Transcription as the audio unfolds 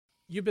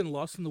You've been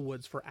lost in the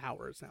woods for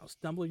hours now,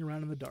 stumbling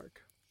around in the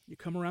dark. You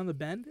come around the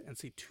bend and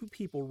see two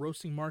people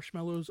roasting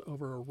marshmallows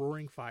over a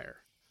roaring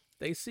fire.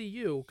 They see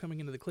you coming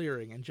into the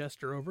clearing and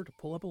gesture over to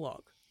pull up a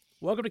log.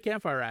 Welcome to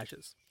Campfire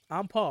Ashes.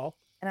 I'm Paul.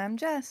 And I'm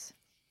Jess.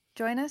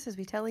 Join us as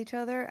we tell each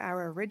other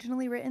our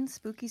originally written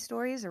spooky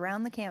stories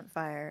around the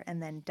campfire and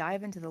then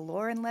dive into the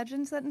lore and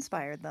legends that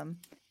inspired them.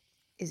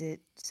 Is it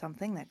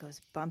something that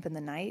goes bump in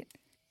the night?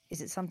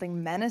 Is it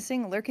something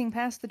menacing lurking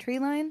past the tree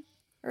line?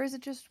 Or is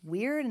it just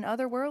weird and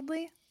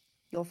otherworldly?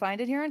 You'll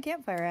find it here on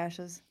Campfire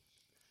Ashes.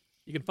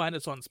 You can find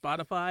us on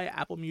Spotify,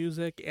 Apple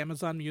Music,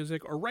 Amazon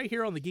Music, or right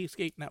here on the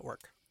Geekscape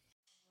Network.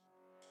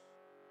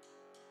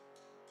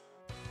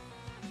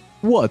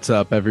 What's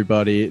up,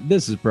 everybody?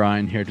 This is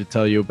Brian here to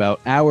tell you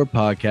about our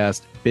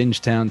podcast,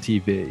 Bingetown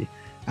TV.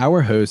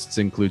 Our hosts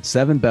include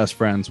 7 best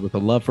friends with a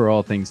love for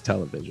all things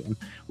television.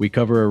 We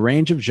cover a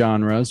range of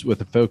genres with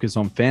a focus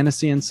on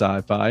fantasy and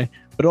sci-fi,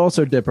 but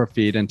also dip our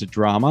feet into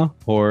drama,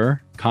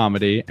 horror,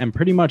 comedy, and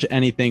pretty much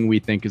anything we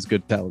think is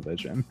good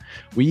television.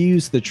 We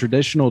use the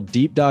traditional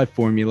deep dive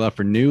formula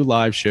for new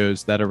live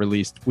shows that are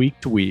released week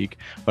to week,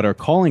 but our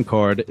calling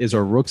card is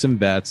our Rooks and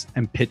Vets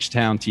and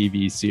Pitchtown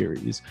TV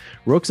series.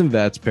 Rooks and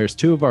Vets pairs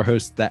 2 of our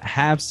hosts that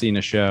have seen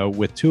a show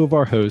with 2 of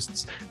our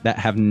hosts that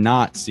have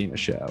not seen a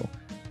show.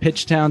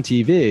 Pitchtown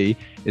TV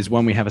is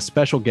when we have a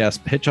special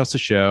guest pitch us a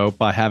show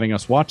by having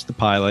us watch the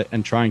pilot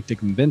and trying to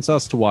convince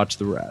us to watch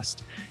the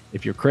rest.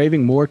 If you're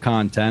craving more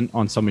content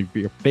on some of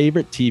your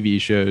favorite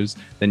TV shows,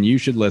 then you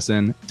should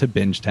listen to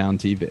Bingetown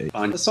TV.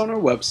 Find us on our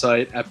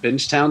website at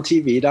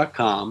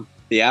bingetowntv.com,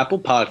 the Apple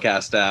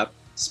Podcast app,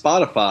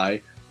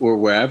 Spotify, or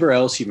wherever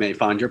else you may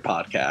find your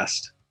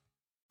podcast.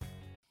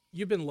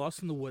 You've been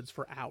lost in the woods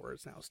for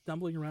hours now,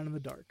 stumbling around in the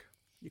dark.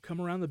 You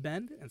come around the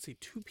bend and see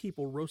 2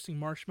 people roasting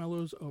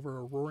marshmallows over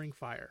a roaring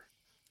fire.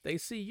 They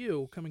see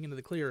you coming into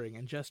the clearing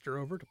and gesture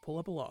over to pull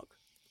up a log.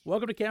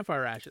 Welcome to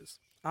Campfire Ashes.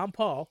 I'm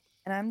Paul.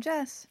 And I'm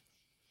Jess.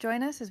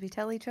 Join us as we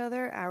tell each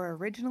other our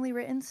originally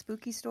written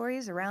spooky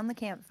stories around the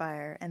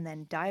campfire and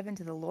then dive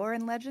into the lore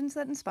and legends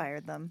that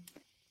inspired them.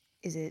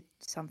 Is it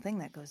something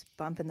that goes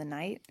bump in the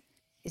night?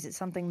 Is it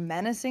something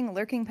menacing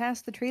lurking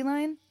past the tree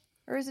line?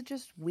 Or is it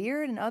just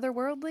weird and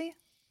otherworldly?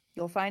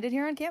 You'll find it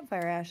here on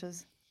Campfire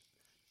Ashes.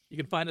 You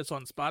can find us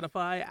on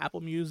Spotify,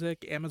 Apple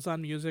Music,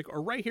 Amazon Music,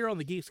 or right here on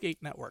the Geekscape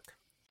Network.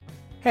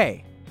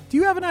 Hey, do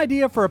you have an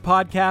idea for a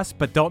podcast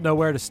but don't know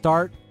where to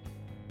start?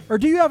 Or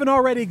do you have an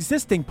already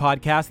existing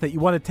podcast that you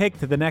want to take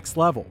to the next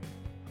level?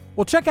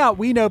 Well, check out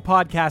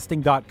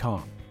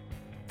WeKnowPodcasting.com.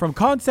 From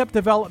concept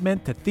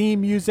development to theme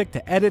music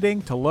to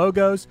editing to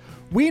logos,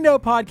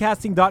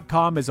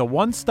 WeKnowPodcasting.com is a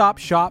one-stop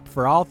shop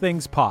for all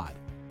things pod.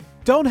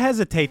 Don't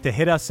hesitate to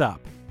hit us up.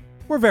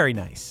 We're very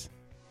nice.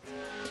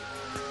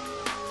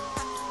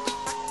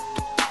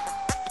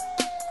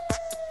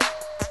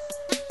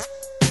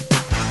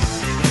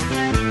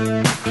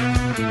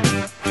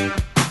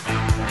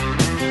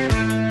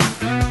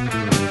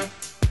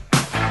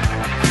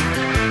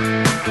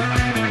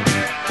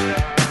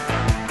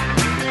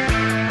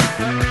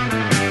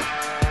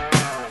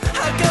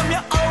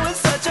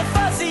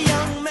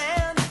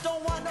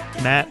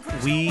 Matt,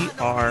 we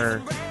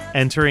are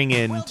entering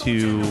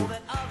into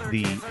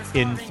the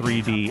in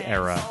 3D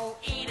era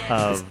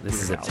of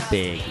this is a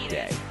big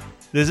day.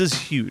 This is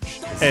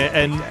huge.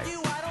 And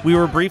we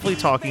were briefly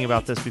talking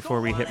about this before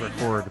we hit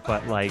record,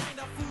 but like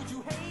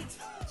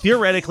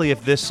theoretically,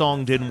 if this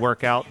song didn't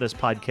work out, this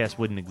podcast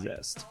wouldn't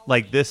exist.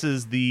 Like this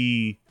is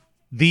the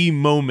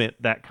moment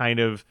that kind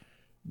of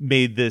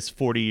made this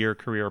 40-year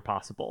career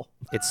possible.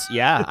 It's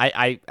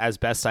I as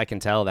best I can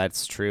tell,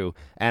 that's true.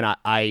 And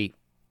I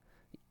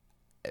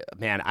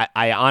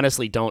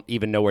honestly don't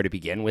even know where to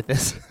begin with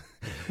this.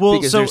 Well,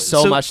 because there's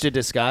so much to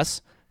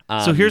discuss.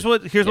 So here's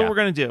what we're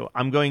going to do.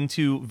 I'm going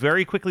to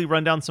very quickly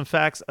run down some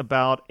facts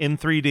about in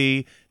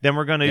 3D. Then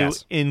we're going to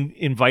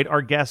invite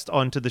our guest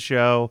onto the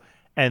show,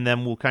 and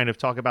then we'll kind of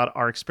talk about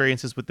our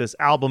experiences with this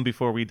album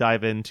before we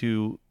dive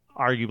into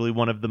arguably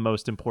one of the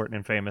most important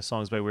and famous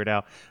songs by Weird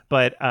Al.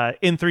 But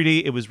in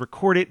 3D, it was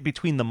recorded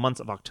between the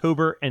months of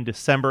October and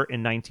December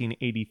in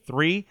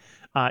 1983.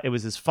 It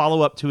was his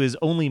follow-up to his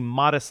only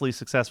modestly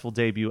successful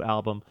debut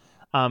album.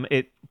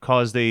 It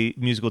caused a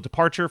musical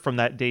departure from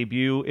that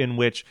debut in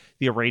which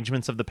the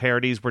arrangements of the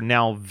parodies were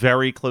now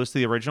very close to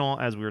the original,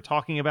 as we were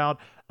talking about.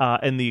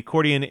 And the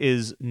accordion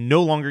is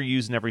no longer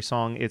used in every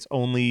song. It's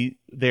only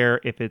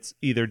there if it's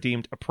either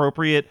deemed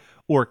appropriate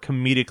or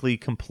comedically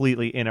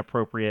completely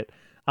inappropriate.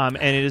 And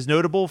it is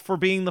notable for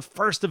being the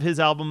first of his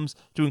albums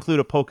to include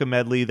a polka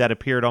medley that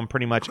appeared on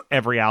pretty much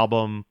every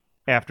album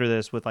after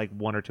this, with like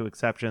 1 or 2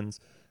 exceptions.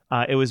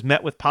 It was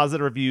met with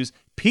positive reviews,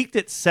 peaked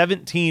at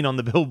 17 on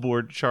the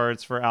Billboard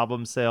charts for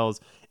album sales.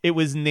 It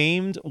was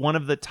named one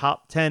of the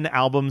top 10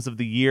 albums of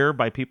the year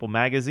by People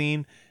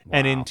magazine. Wow.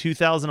 And in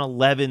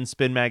 2011,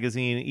 Spin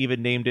magazine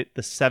even named it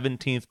the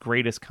 17th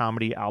greatest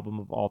comedy album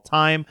of all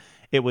time.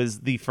 It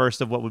was the first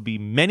of what would be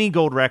many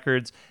gold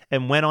records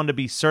and went on to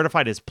be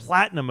certified as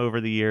platinum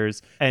over the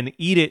years. And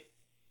Eat It,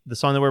 the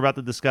song that we're about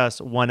to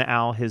discuss, won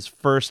Al his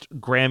first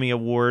Grammy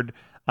Award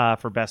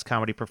for Best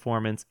Comedy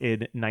Performance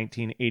in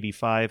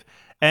 1985.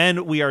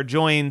 And we are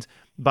joined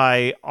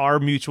by our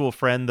mutual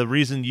friend, the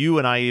reason you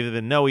and I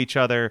even know each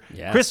other,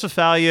 Yes. Chris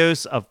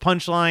Fafalios of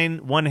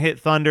Punchline, One Hit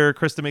Thunder,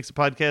 Krista Makes a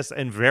Podcast,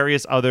 and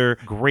various other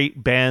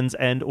great bands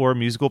and or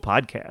musical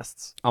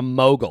podcasts. A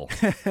mogul.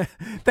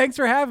 Thanks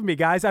for having me,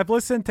 guys. I've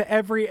listened to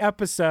every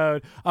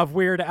episode of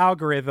Weird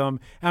Algorithm,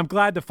 and I'm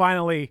glad to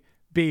finally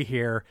be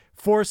here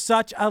for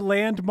such a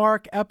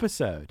landmark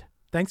episode.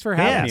 Thanks for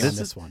having me on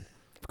this one.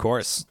 Of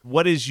course.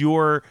 What is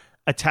your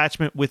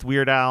attachment with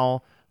Weird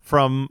Al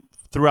from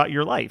throughout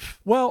your life?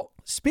 Well,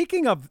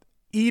 speaking of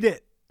Eat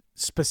It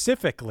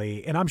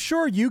specifically, and I'm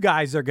sure you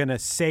guys are going to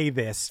say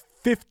this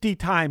 50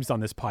 times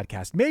on this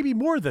podcast, maybe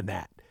more than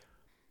that.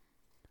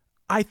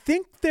 I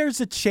think there's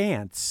a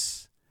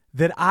chance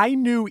that I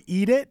knew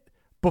Eat It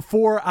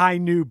before I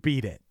knew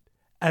Beat It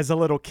as a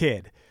little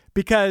kid,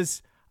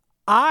 because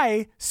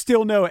I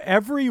still know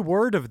every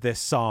word of this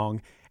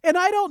song, and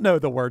I don't know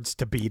the words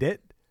to Beat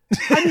It.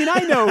 I mean, I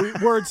know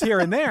words here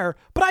and there,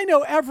 but I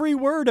know every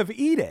word of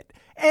Eat It.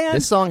 And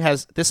This song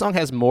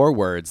has more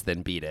words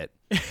than Beat It.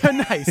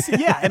 nice.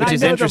 Yeah. And Which I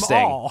is know interesting.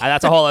 them all.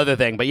 That's a whole other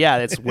thing. But yeah,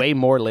 it's way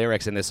more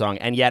lyrics in this song.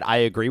 And yet I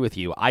agree with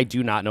you. I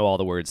do not know all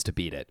the words to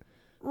Beat It.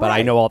 But I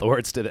Right. know all the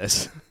words to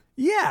this.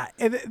 Yeah.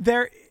 And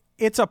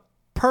it's a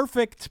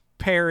perfect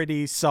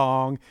parody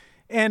song.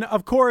 And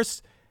of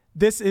course,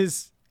 this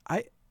is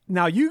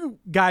now you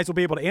guys will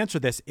be able to answer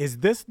this. Is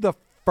this the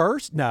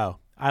first? No.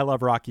 I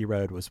Love Rocky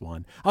Road was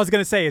one. I was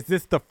going to say, is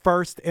this the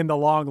first in the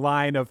long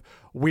line of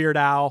Weird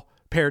Al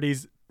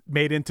parodies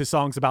made into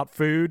songs about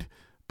food?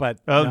 But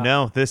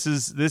No, this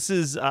is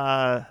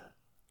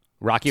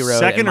Rocky Road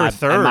second and or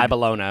third. and My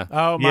Bologna.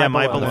 Oh, Yeah,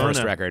 My The Bologna.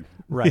 first record.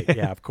 Right.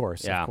 Yeah, of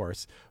course. Yeah. Of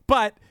course.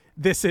 But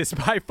this is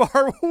by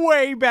far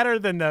way better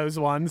than those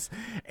ones.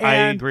 I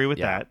And agree with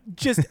Yeah. that.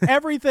 just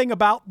everything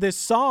about this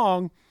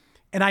song.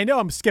 And I know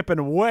I'm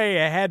skipping way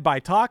ahead by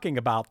talking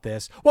about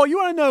this. Well, you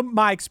want to know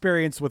my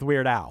experience with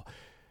Weird Al.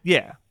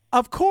 Yeah.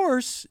 Of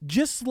course,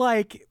 just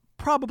like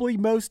probably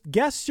most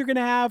guests you're going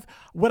to have,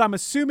 what I'm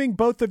assuming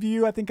both of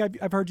you, I think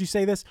I've heard you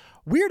say this,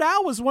 Weird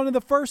Al was one of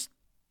the first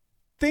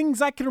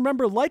things I can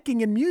remember liking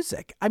in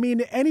music. I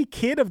mean, any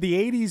kid of the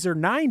 80s or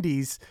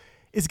 90s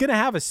is going to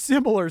have a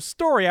similar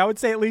story. I would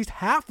say at least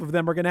half of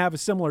them are going to have a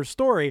similar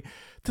story,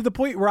 to the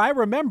point where I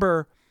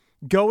remember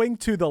going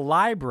to the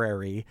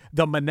library,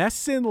 the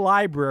Monessen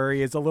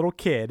Library as a little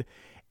kid,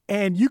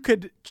 and you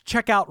could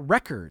check out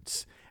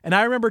records. And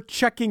I remember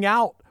checking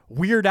out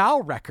Weird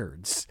Al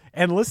records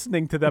and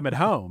listening to them at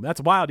home.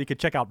 That's wild. You could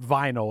check out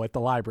vinyl at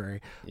the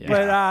library.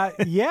 Yeah.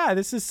 But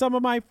this is some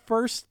of my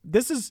first,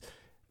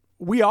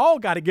 we all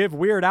got to give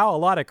Weird Al a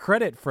lot of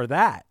credit for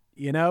that.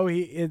 You know,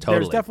 there's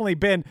Totally. definitely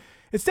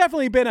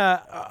been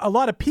a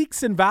lot of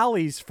peaks and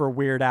valleys for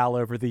Weird Al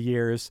over the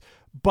years.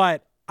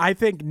 But I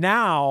think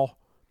now,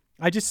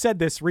 I just said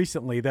this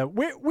recently, that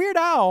Weird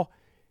Al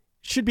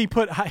should be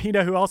put, you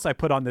know who else I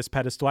put on this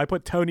pedestal? I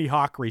put Tony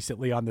Hawk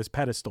recently on this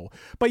pedestal.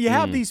 But you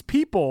have these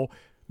people,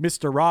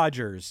 Mr.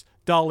 Rogers,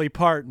 Dolly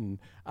Parton,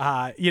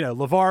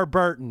 LeVar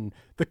Burton,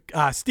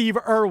 Steve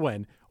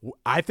Irwin.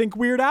 I think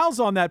Weird Al's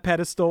on that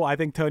pedestal. I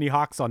think Tony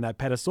Hawk's on that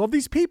pedestal. Of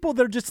these people,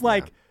 they're just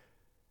like,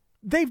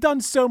 they've done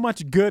so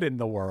much good in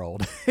the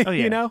world. Oh,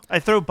 yeah. You know? I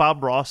throw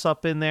Bob Ross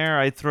up in there.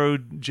 I throw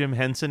Jim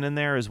Henson in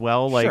there as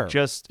well. Like Sure.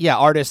 just Yeah,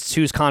 artists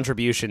whose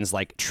contributions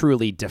like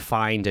truly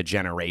defined a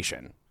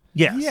generation.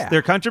 yes, Yeah.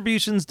 their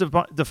contributions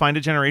defined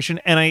a generation,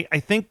 and I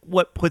think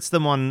what puts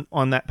them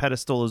on that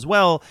pedestal as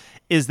well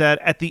is that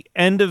at the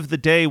end of the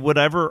day,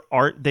 whatever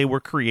art they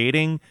were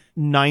creating,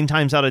 9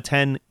 times out of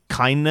 10,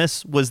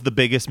 kindness was the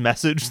biggest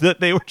message that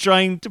they were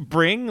trying to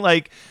bring.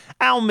 Like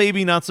Al,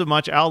 maybe not so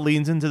much. Al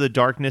leans into the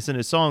darkness in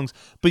his songs,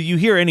 but you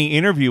hear any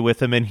interview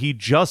with him, and he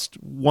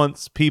just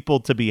wants people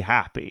to be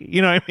happy.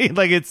 You know what I mean?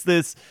 Like it's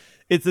this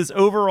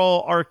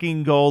overall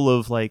arcing goal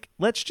of like,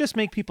 let's just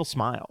make people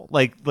smile.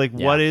 Like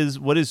Yeah.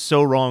 what is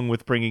so wrong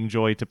with bringing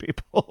joy to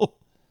people?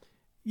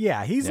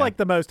 Yeah, he's like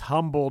the most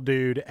humble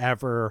dude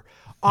ever.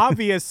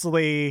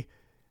 Obviously,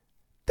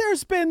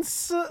 there's been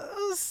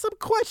some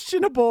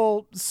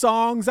questionable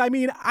songs. I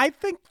mean, I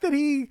think that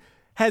he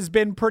has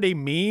been pretty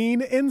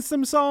mean in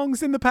some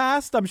songs in the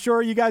past. I'm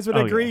sure you guys would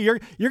Oh, agree. yeah.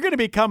 You're going to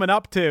be coming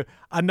up to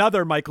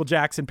another Michael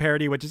Jackson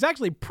parody, which is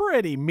actually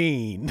pretty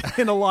mean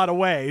in a lot of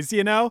ways,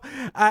 you know?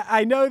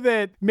 I know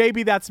that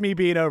maybe that's me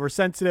being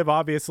oversensitive.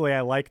 Obviously,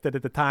 I liked it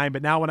at the time,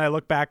 but now when I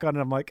look back on it,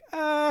 I'm like,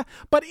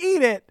 but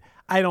Eat It,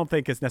 I don't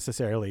think is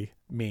necessarily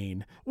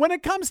mean. When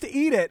it comes to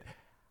Eat It,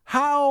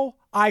 how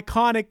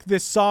iconic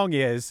this song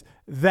is,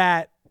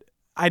 that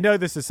I know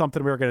this is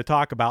something we were going to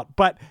talk about,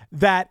 but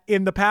that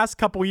in the past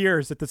couple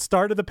years at the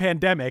start of the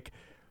pandemic,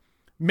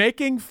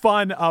 making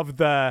fun of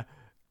the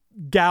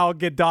Gal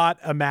Gadot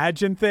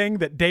Imagine thing,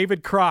 that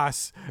David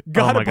Cross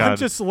got my a bunch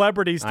God. of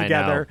celebrities I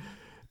together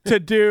to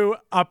do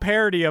a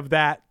parody of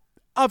that,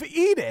 of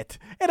Eat It.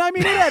 And I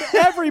mean, it had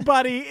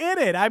everybody in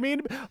it. I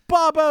mean,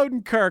 Bob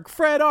Odenkirk,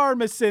 Fred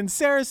Armisen,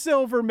 Sarah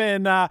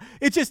Silverman.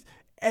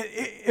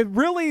 It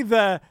really,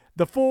 the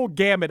the full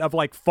gamut of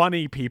like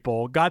funny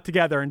people got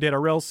together and did a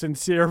real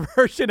sincere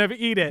version of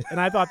Eat It. And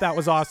I thought that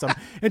was awesome.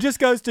 It just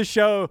goes to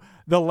show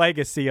the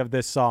legacy of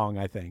this song,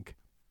 I think.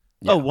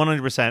 Yeah. Oh,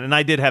 100%. And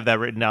I did have that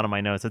written down in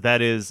my notes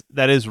that is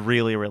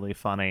really, really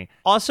funny.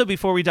 Also,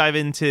 before we dive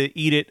into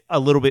Eat It a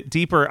little bit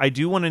deeper, I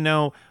do want to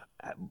know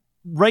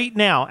right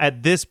now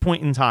at this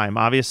point in time,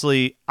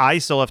 obviously I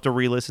still have to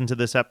re-listen to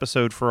this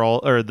episode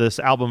this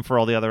album for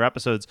all the other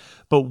episodes,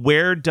 but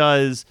where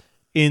does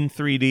In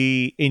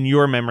 3D in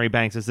your memory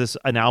banks, is this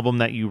an album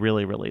that you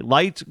really, really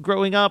liked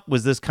growing up?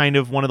 Was this kind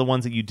of one of the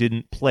ones that you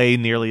didn't play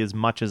nearly as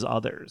much as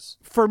others?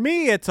 For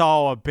me, it's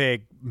all a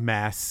big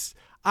mess.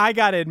 I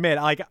gotta admit,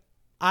 like,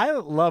 I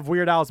love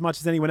Weird Al as much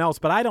as anyone else,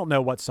 but I don't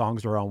know what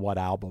songs are on what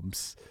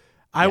albums.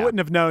 I wouldn't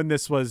have known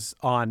this was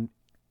on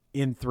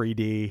In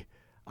 3D.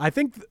 I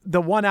think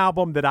the one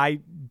album that I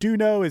do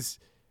know is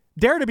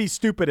Dare to Be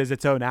Stupid is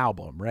its own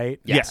album, right?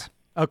 Yes.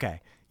 Yeah.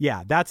 Okay.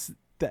 Yeah, that's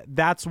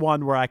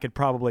one where I could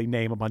probably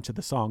name a bunch of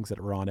the songs that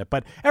were on it,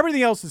 but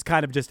everything else is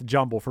kind of just a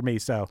jumble for me.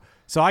 So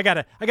I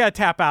gotta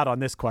tap out on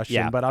this question.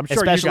 Yeah. But I'm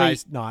sure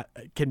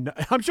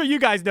I'm sure you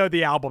guys know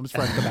the albums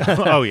front to back.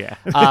 Oh yeah.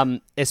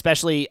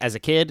 Especially as a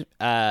kid,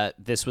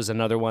 this was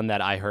another one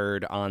that I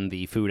heard on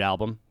the Food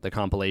album, the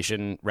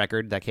compilation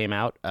record that came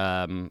out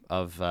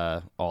of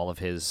all of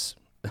his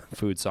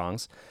food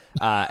songs,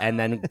 and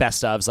then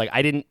best ofs. Like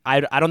I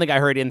don't think I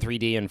heard In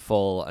 3D in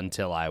full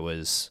until I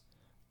was.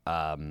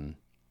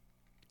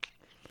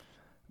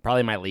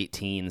 Probably my late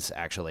teens,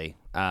 actually.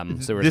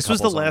 So this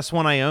was the last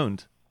one I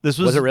owned. Was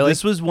it really?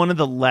 This was one of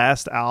the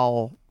last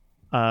Al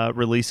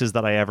releases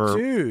that I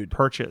ever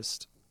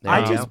purchased.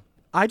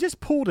 I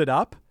just pulled it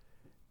up.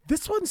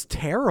 This one's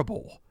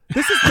terrible.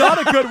 This is not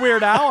a good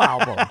Weird Al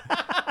album.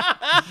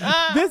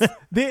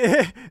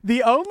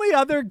 The only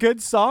other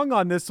good song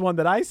on this one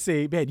that I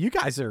see, it's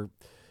going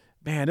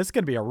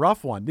to be a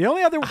rough one. The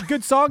only other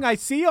good song I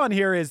see on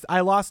here is I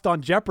Lost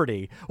on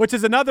Jeopardy, which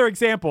is another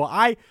example.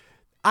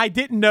 I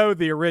didn't know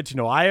the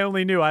original. I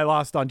only knew I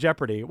Lost on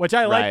Jeopardy, which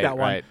I like that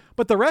one. Right.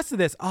 But the rest of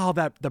this,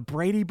 the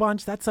Brady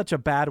Bunch, that's such a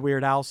bad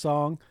Weird Al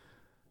song.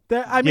 We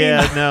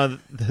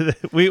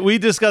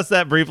discussed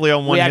that briefly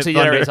on One Hit Thunder. We actually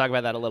did already talk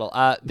about that a little.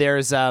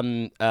 There's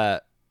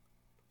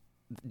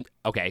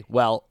okay,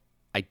 well,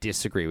 I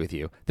disagree with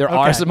you. There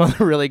are some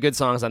other really good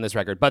songs on this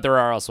record, but there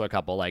are also a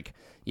couple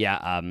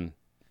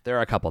there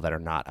are a couple that are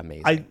not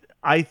amazing.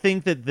 I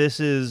think that this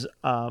is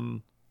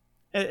and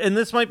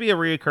this might be a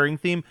reoccurring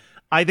theme.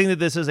 I think that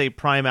this is a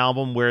prime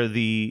album where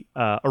the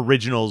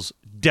originals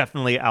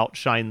definitely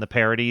outshine the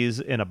parodies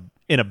in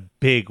a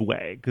big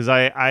way. Because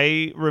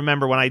I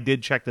remember when I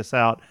did check this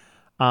out,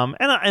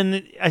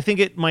 and I think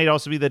it might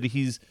also be that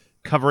he's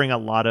covering a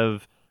lot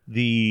of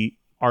the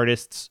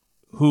artists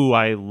who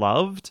I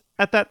loved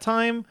at that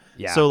time.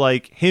 Yeah. So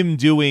like him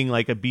doing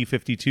like a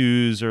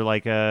B-52s or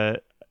like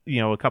a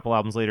couple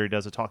albums later, he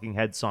does a Talking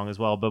Heads song as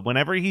well. But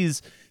whenever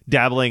he's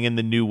dabbling in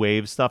the new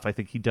wave stuff, I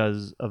think he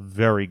does a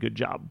very good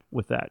job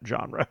with that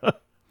genre.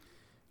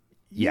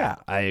 Yeah,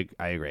 I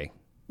agree.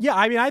 Yeah,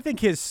 I mean, I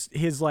think his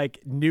like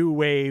new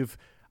wave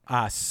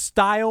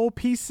style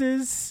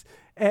pieces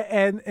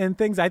and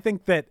things, I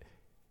think that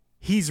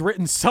he's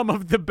written some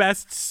of the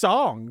best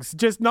songs,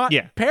 just not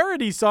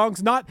parody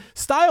songs, not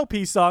style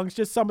piece songs,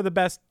 just some of the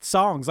best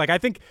songs. Like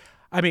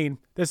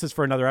this is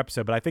for another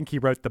episode, but I think he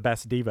wrote the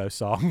best Devo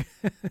song.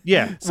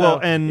 Yeah. So,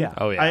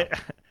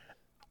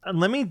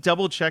 let me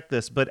double check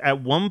this, but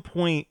at one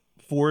point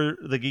for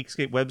the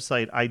Geekscape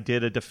website, I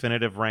did a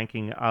definitive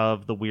ranking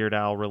of the Weird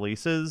Al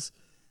releases,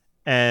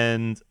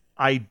 and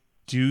I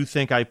do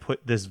think I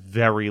put this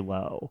very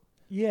low.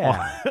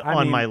 Yeah.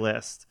 on my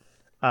list.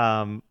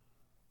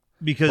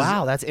 Because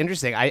wow, that's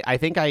interesting. I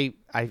think I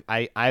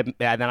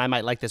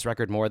might like this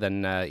record more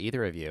than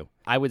either of you.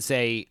 I would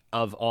say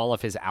of all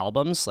of his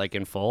albums, like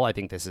in full, I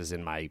think this is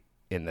in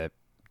the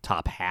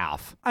top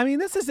half. I mean,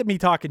 this isn't me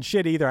talking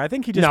shit either. I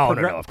think he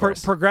just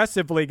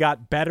progressively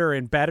got better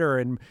and better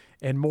and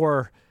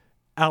more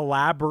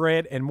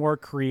elaborate and more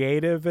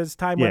creative as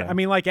time went. I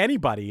mean, like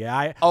anybody. He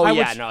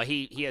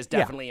has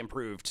definitely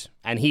improved,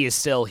 and he is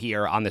still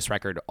here on this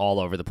record all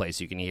over the place.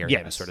 You can hear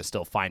him sort of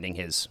still finding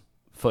his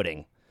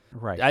footing.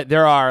 Right.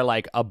 There are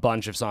like a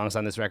bunch of songs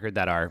on this record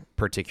that are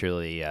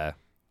particularly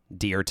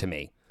dear to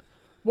me.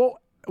 Well,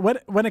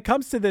 when it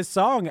comes to this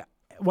song,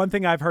 one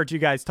thing I've heard you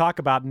guys talk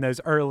about in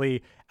those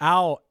early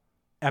Al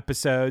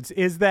episodes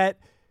is that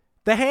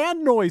the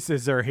hand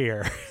noises are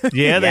here.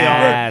 Yeah, they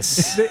are.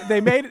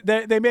 They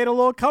made a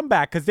little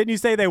comeback, because didn't you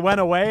say they went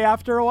away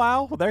after a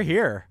while? Well, they're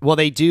here. Well,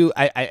 they do.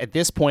 At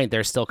this point,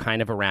 they're still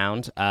kind of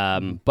around,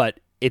 but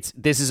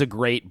this is a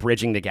great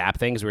bridging the gap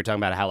thing, because we were talking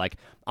about how like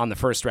on the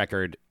first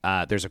record,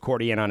 there's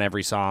accordion on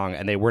every song,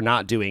 and they were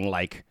not doing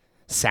like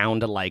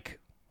sound alike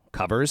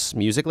covers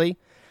musically,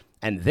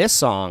 and this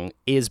song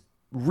is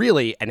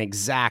really an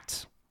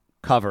exact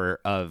cover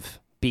of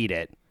Beat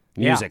It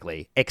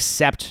musically,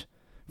 except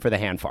for the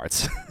hand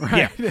farts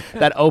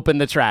that open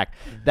the track.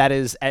 That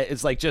is,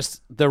 it's like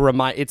just the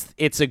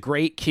it's a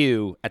great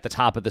cue at the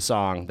top of the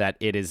song that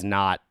it is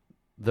not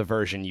the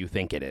version you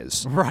think it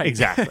is. Right.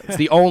 Exactly. It's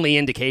the only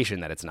indication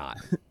that it's not.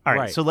 All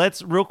right, Right. so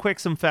let's real quick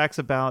some facts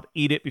about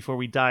Eat It before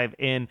we dive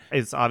in.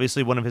 It's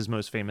obviously one of his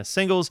most famous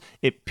singles.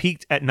 It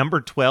peaked at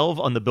number 12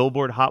 on the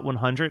Billboard Hot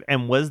 100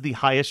 and was the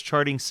highest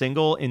charting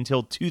single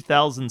until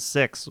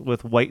 2006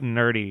 with White and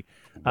Nerdy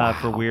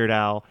for Weird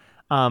Al.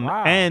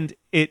 Wow. And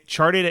it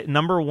charted at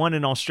number 1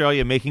 in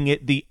Australia, making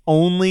it the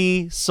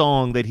only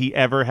song that he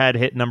ever had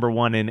hit number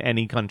 1 in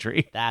any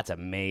country. That's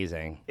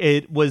amazing.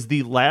 It was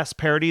the last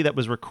parody that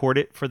was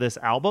recorded for this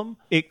album.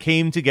 It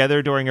came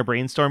together during a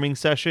brainstorming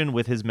session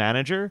with his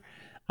manager.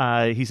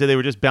 He said they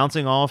were just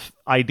bouncing off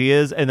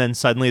ideas, and then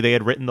suddenly they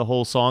had written the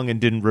whole song and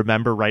didn't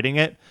remember writing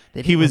it.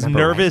 He was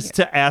nervous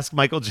to ask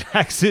Michael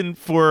Jackson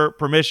for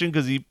permission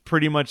because he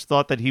pretty much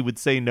thought that he would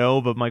say no,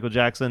 but Michael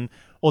Jackson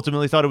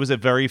ultimately thought it was a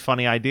very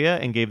funny idea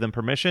and gave them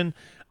permission.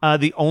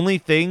 The only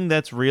thing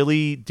that's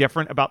really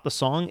different about the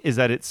song is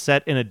that it's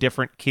set in a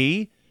different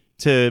key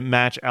to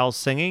match Al's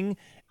singing,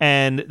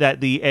 and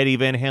that the Eddie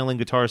Van Halen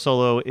guitar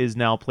solo is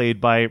now played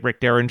by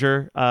Rick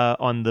Derringer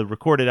on the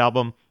recorded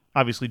album.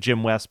 Obviously,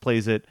 Jim West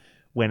plays it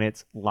when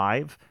it's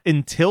live.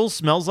 Until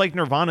Smells Like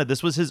Nirvana,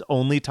 this was his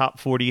only top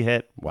 40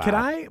 hit. Wow. Can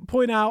I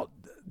point out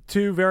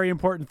 2 very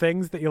important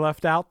things that you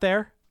left out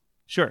there?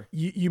 Sure.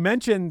 You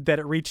mentioned that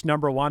it reached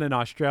number 1 in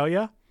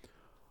Australia.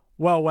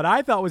 Well, what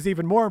I thought was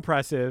even more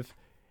impressive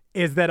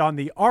is that on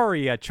the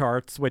ARIA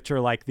charts, which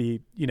are like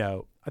the,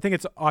 I think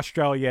it's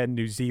Australia and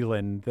New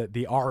Zealand,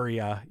 the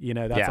ARIA,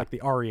 that's like the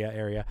ARIA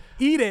area.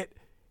 Eat It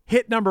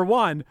hit number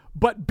 1,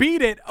 but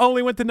Beat It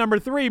only went to number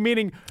 3,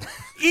 meaning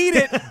Eat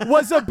It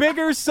was a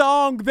bigger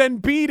song than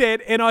Beat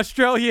It in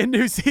Australia and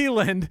New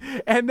Zealand.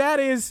 And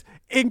that is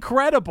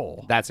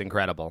incredible. That's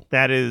incredible.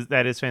 That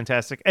is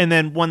fantastic. And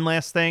then one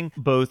last thing,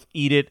 both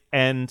Eat It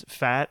and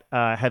Fat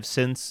have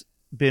since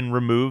been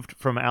removed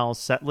from Al's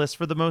set list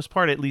for the most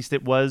part. At least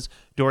it was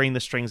during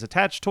the Strings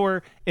Attached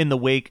tour in the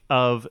wake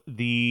of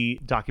the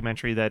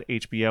documentary that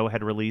HBO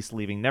had released,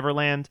 Leaving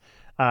Neverland.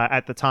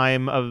 At the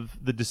time of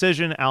the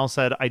decision, Al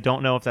said, I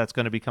don't know if that's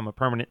going to become a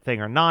permanent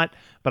thing or not,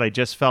 but I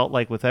just felt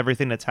like with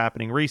everything that's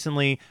happening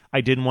recently,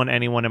 I didn't want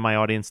anyone in my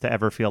audience to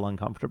ever feel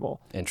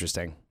uncomfortable.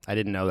 Interesting. I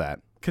didn't know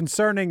that.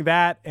 Concerning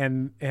that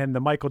and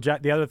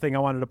the other thing I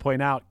wanted to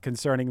point out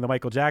concerning the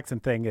Michael Jackson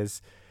thing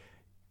is,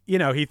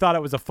 he thought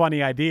it was a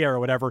funny idea or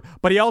whatever,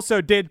 but he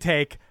also did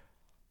take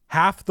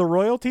half the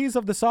royalties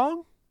of the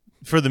song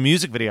for the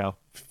music video,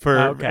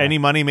 for any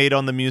money made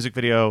on the music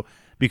video,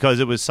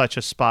 because it was such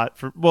a spot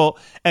for,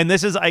 and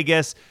this is, I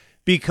guess,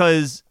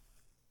 because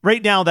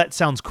right now that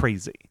sounds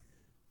crazy,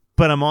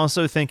 but I'm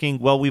also thinking,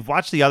 well, we've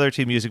watched the other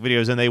 2 music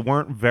videos and they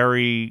weren't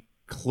very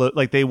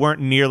they weren't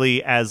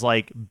nearly as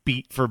like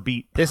beat for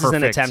beat. This perfect.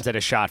 is an attempt at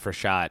a shot for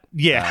shot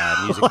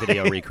music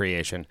video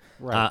recreation.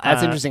 Right.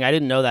 That's interesting. I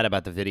didn't know that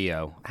about the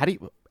video. How do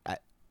you?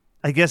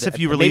 I guess if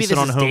you release it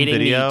on home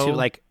video,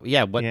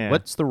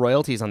 what's the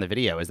royalties on the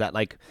video? Is that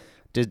like,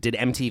 did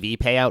MTV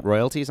pay out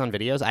royalties on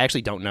videos? I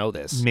actually don't know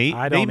this. They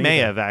may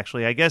have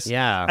actually. I guess.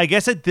 Yeah. I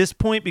guess at this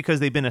point,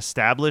 because they've been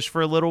established for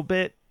a little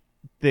bit,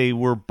 they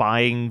were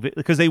buying up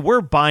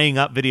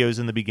videos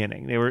in the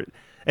beginning. They were.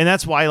 And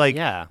that's why,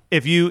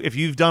 if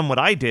you've done what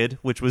I did,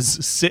 which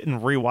was sit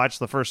and rewatch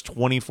the first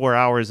 24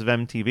 hours of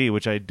MTV,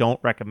 which I don't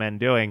recommend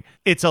doing,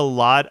 it's a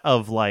lot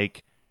of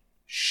like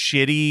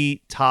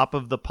shitty Top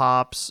of the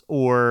Pops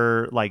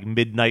or like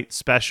Midnight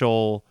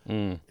Special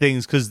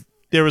things, because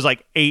there was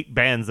like 8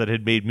 bands that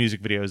had made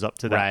music videos up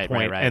to that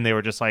point, and they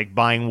were just like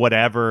buying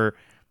whatever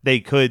they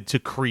could to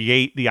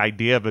create the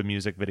idea of a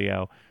music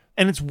video.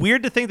 And it's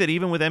weird to think that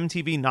even with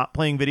MTV not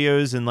playing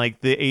videos and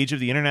like the age of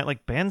the internet,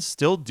 like bands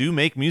still do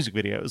make music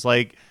videos.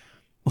 Like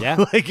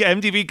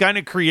MTV kind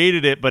of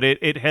created it, but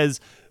it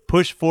has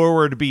pushed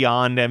forward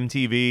beyond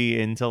MTV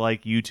into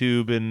like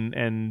YouTube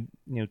and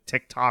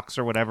TikToks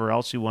or whatever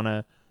else you want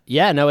to.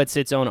 Yeah, no, it's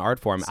its own art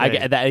form.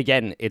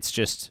 Again, it's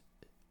just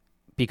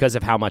because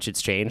of how much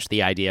it's changed.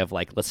 The idea of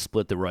like, let's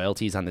split the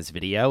royalties on this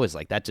video is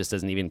like, that just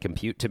doesn't even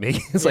compute to me.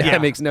 It's like,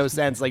 that makes no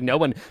sense. Like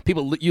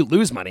you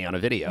lose money on a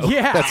video.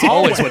 Yeah. That's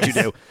always what you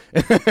do.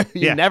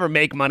 You never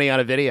make money on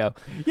a video.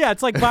 Yeah.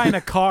 It's like buying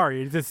a car.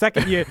 The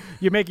second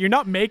you're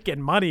not making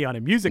money on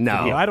a music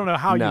video. I don't know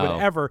how you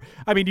would ever,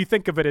 you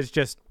think of it as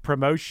just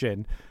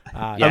promotion.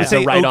 I would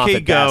say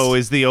OK Go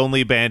is the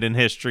only band in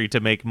history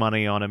to make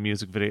money on a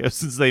music video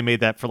since they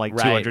made that for like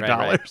 $200.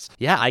 Right.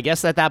 Yeah, I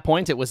guess at that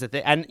point it was a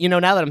thing. And now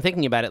that I'm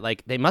thinking about it,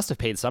 like they must have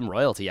paid some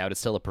royalty out. It's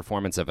still a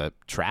performance of a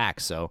track.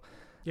 So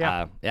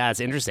it's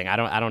interesting. I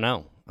don't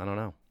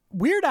know.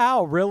 Weird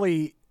Al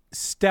really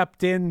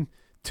stepped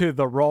into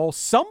the role.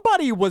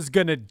 Somebody was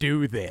gonna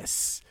do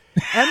this.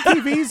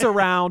 MTV's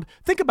around.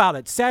 Think about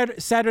it.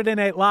 Saturday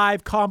Night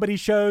Live comedy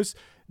shows,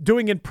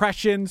 doing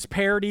impressions,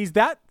 parodies.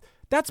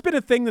 That's been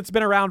a thing that's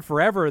been around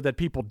forever that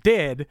people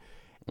did.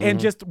 And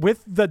just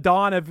with the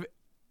dawn of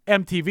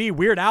MTV,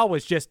 Weird Al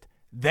was just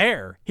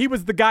there. He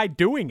was the guy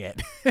doing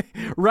it,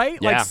 right?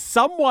 Yeah. Like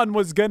someone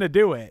was going to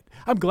do it.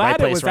 I'm glad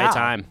right it was place, right Al.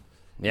 time.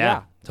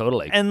 Yeah,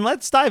 totally. And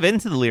let's dive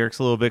into the lyrics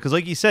a little bit, because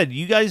like you said,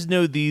 you guys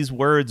know these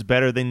words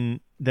better than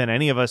than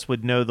any of us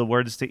would know the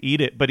words to Eat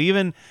It. But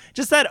even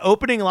just that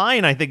opening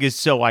line, I think, is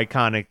so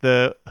iconic.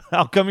 The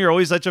 "How come you're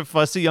always such a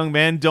fussy young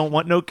man? Don't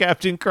want no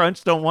Captain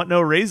Crunch, don't want no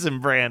Raisin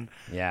Bran."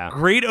 Yeah.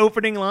 Great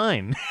opening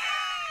line.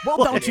 Well,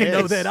 don't you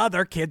know that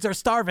other kids are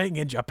starving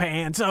in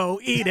Japan, so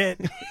eat it.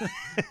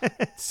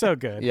 So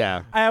good.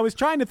 Yeah. I was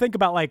trying to think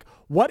about, like,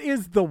 what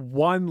is the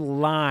one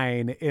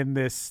line in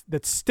this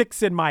that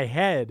sticks in my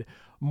head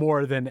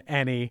more than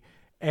any?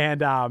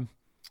 And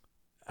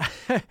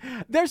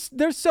there's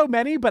so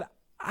many, but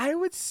I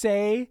would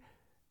say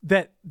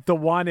that the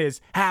one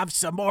is, have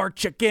some more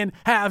chicken,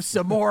 have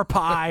some more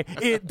pie.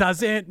 It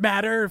doesn't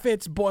matter if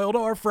it's boiled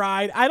or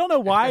fried. I don't know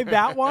why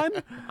that one.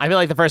 I feel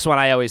like the first one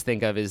I always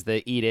think of is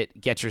the eat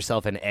it, get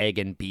yourself an egg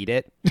and beat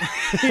it.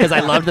 Because I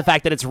love the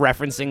fact that it's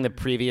referencing the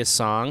previous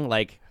song.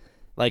 Like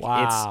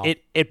Wow.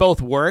 it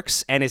both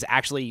works and is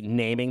actually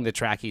naming the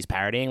track he's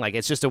parodying. Like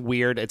it's just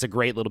it's a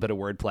great little bit of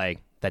wordplay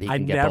that he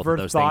can get both of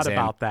those things in.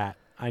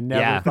 I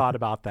never thought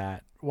about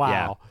that.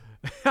 Wow.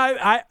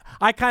 Yeah.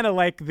 I kind of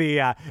like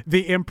the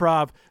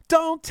improv.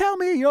 Don't tell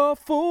me you're a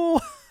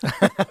fool.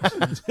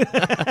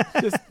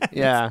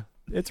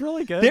 It's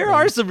really good. There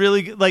are some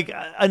really good, like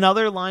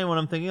another line when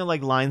I'm thinking of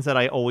like lines that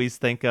I always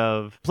think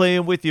of.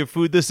 Playing with your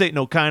food. This ain't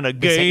no kind of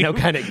game. This ain't no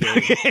kind of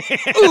game.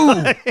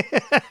 Ooh.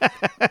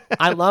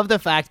 I love the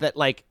fact that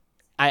like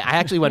I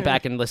actually went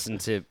back and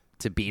listened to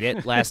Beat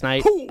It last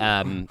night.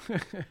 And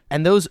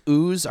those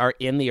oohs are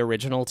in the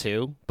original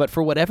too. But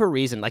for whatever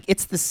reason, like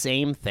it's the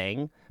same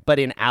thing. But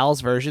in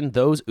Al's version,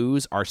 those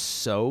oohs are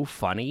so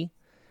funny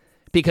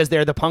because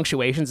they're the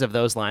punctuations of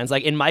those lines.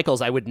 Like in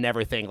Michael's, I would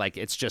never think like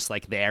it's just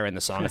like there in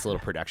the song. It's a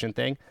little production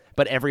thing.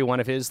 But every one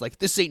of his, like,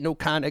 this ain't no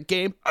kind of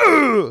game.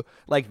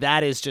 Like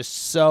that is just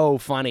so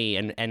funny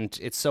and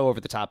it's so over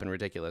the top and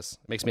ridiculous.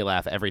 It makes me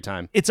laugh every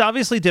time. It's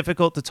obviously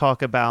difficult to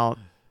talk about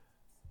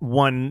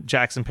one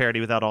Jackson parody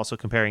without also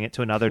comparing it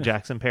to another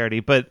Jackson parody.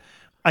 But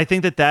I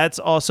think that that's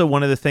also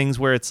one of the things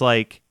where it's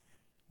like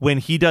when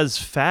he does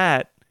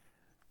Fat,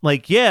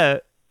 like, yeah,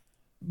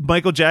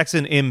 Michael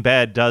Jackson in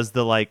bed does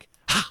the like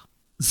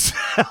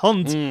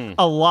sound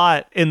a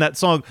lot in that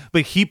song,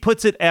 but he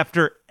puts it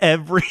after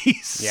every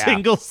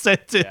single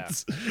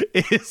sentence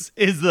is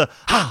the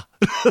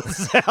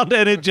sound,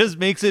 and it just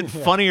makes it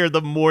funnier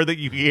the more that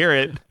you hear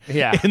it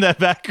in that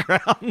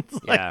background.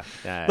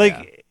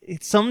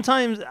 It's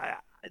sometimes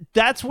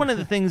that's one of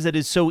the things that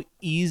is so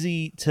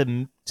easy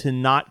to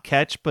not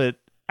catch but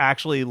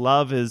actually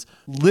love is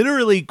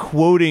literally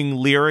quoting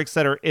lyrics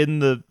that are in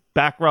the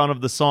background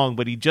of the song,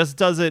 but he just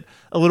does it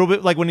a little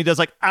bit like when he does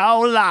like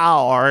 "ow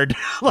loud"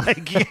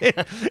 like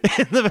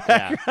in the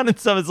background and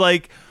stuff. It's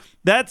like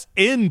that's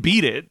in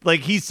Beat It. Like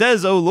he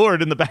says "oh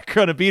Lord" in the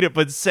background of Beat It,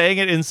 but saying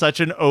it in such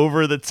an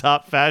over the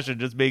top fashion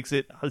just makes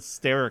it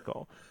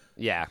hysterical.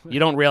 Yeah, you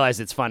don't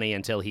realize it's funny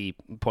until he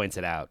points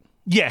it out.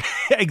 Yeah,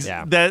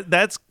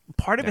 that's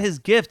part of his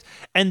gift.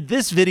 And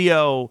this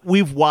video,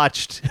 we've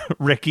watched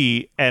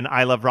Ricky and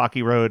I Love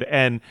Rocky Road,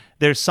 and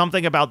there's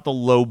something about the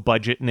low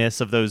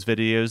budgetness of those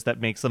videos that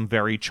makes them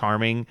very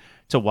charming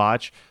to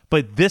watch.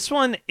 But this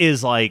one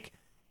is like,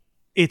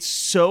 it's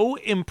so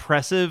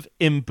impressive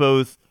in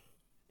both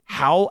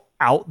how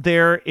out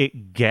there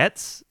it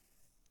gets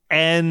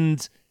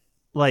and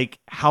like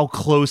how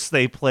close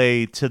they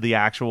play to the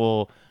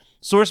actual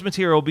source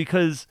material,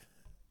 because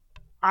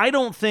I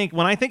don't think,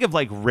 when I think of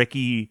like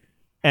Ricky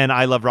and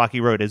I Love Rocky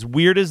Road, as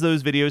weird as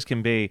those videos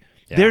can be,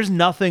 there's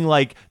nothing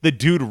like the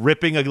dude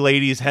ripping a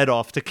lady's head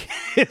off to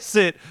kiss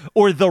it,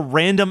 or the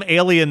random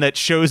alien that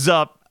shows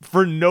up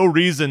for no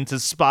reason to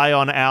spy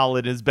on Al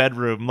in his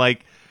bedroom.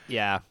 Like,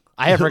 I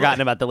had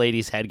forgotten about the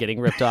lady's head getting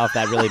ripped off.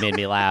 That really made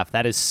me laugh.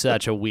 That is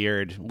such a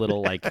weird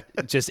little, like,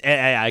 just,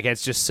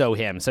 it's just so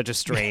him. Such a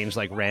strange,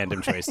 like,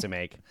 random choice to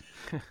make.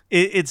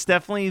 It's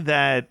definitely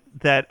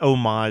that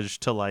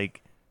homage to,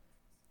 like,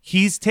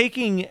 he's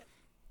taking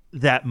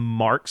that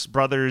Marx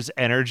Brothers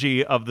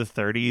energy of the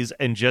 30s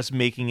and just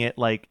making it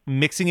like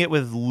mixing it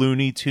with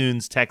Looney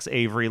Tunes Tex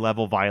Avery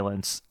level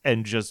violence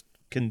and just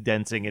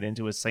condensing it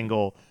into a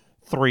single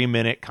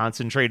 3-minute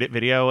concentrated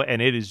video.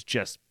 And it is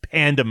just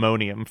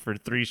pandemonium for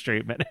 3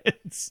 straight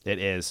minutes. It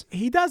is.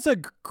 He does a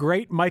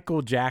great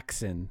Michael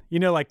Jackson,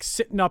 like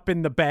sitting up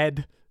in the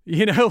bed.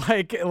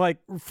 Like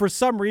for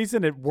some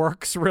reason it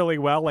works really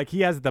well. Like he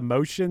has the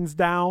motions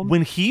down.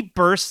 When he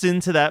bursts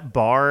into that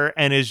bar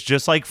and is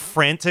just like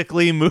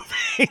frantically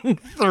moving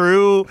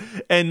through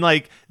and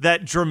like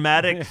that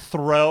dramatic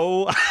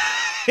throw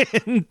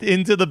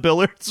into the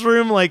billiards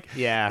room, like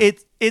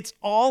it's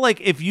all like,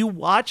 if you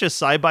watch a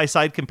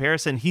side-by-side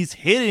comparison, he's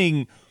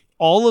hitting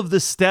all of the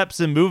steps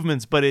and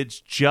movements, but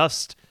it's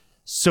just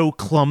so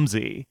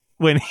clumsy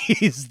when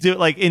he's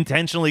like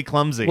intentionally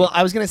clumsy. Well,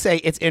 I was going to say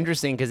it's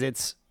interesting because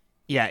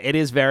it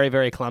is very,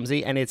 very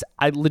clumsy, and it's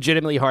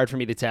legitimately hard for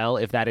me to tell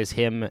if that is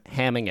him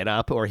hamming it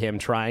up or him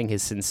trying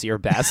his sincere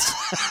best.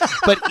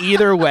 But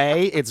either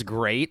way, it's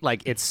great.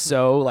 Like, it's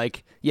so,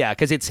 like,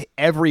 because it's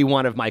every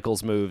one of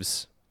Michael's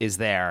moves is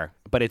there,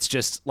 but it's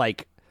just,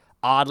 like,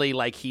 oddly,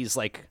 like, he's,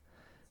 like,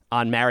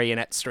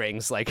 marionette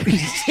strings, like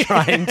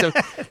trying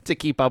to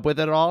keep up with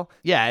it all.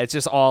 Yeah, it's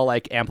just all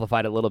like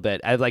amplified a little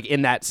bit. Like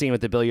in that scene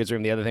with the billiards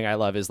room, the other thing I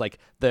love is like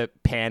the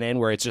pan in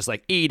where it's just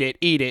like eat it,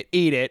 eat it,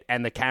 eat it,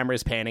 and the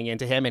camera's panning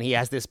into him, and he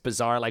has this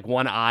bizarre like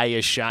one eye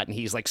is shut and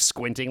he's like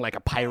squinting like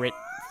a pirate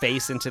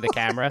face into the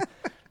camera,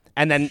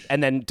 and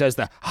then does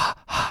the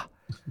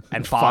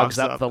and fogs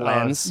up the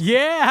lens.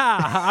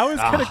 Yeah, I was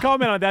going to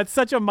comment on that. That's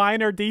such a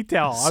minor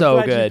detail. So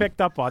I'm glad good. you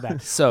picked up on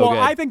that. So well, good.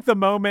 I think the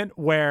moment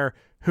where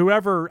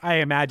whoever, I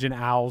imagine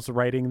Al's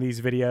writing these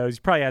videos, he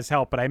probably has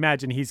help, but I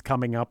imagine he's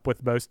coming up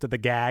with most of the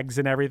gags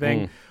and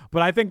everything.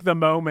 But I think the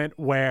moment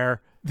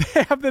where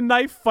they have the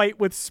knife fight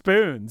with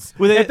spoons,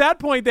 at that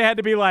point they had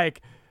to be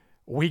like,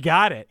 we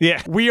got it.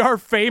 Yeah. We are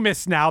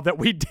famous now that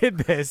we did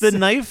this. The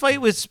knife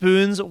fight with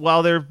spoons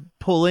while they're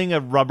pulling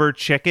a rubber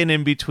chicken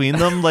in between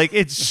them. Like,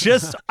 it's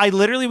just, I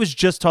literally was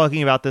just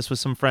talking about this with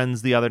some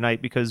friends the other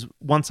night because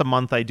once a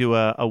month I do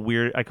a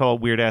weird, I call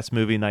it weird ass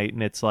movie night.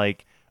 And it's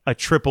like a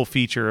triple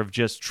feature of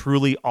just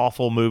truly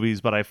awful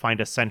movies, but I find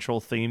a central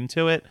theme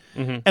to it.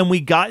 And we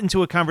got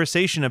into a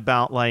conversation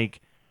about like,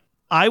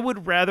 I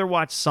would rather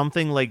watch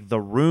something like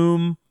The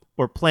Room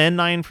or Plan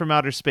 9 from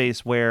Outer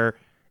Space where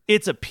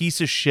it's a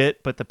piece of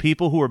shit, but the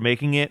people who were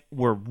making it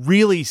were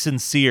really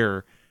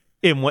sincere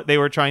in what they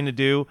were trying to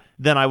do,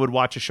 than I would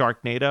watch a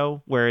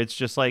Sharknado where it's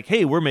just like,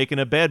 hey, we're making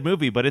a bad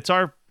movie, but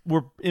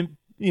we're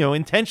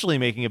intentionally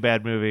making a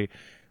bad movie.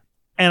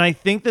 And I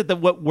think that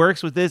what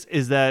works with this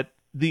is that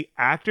the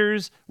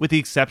actors, with the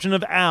exception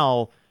of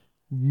Al,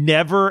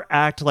 never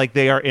act like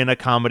they are in a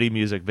comedy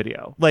music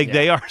video. Like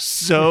they are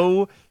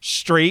so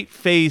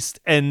straight-faced,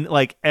 and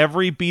like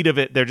every beat of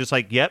it, they're just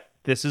like, yep,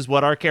 this is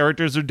what our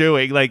characters are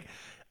doing. Like,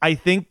 I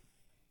think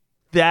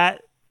that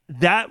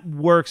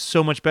works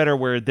so much better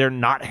where they're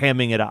not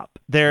hamming it up.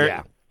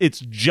 It's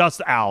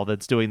just Al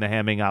that's doing the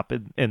hamming up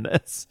in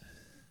this.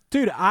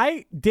 Dude,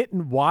 I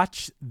didn't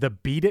watch the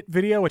Beat It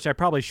video, which I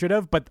probably should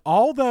have, but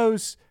all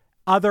those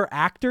other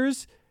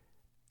actors,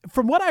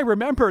 from what I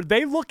remember,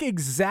 they look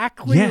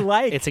exactly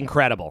like... It's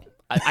incredible.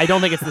 I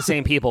don't think it's the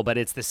same people, but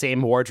it's the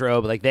same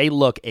wardrobe. Like, they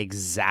look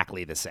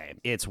exactly the same.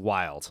 It's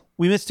wild.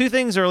 We missed two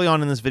things early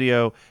on in this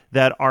video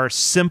that are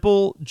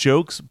simple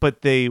jokes,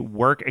 but they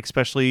work,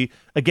 especially,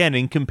 again,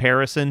 in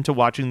comparison to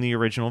watching the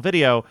original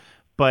video.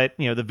 But,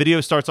 the video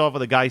starts off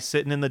with a guy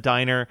sitting in the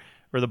diner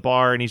or the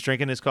bar, and he's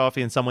drinking his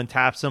coffee, and someone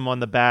taps him on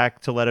the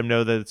back to let him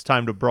know that it's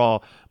time to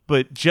brawl.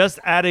 But just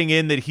adding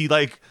in that he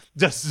like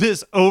does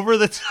this over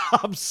the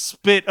top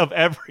spit of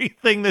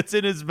everything that's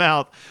in his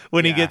mouth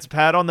when he gets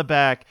pat on the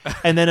back,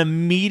 and then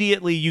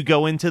immediately you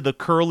go into the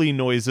curly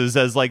noises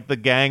as like the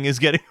gang is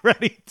getting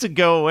ready to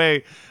go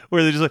away,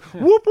 where they're just like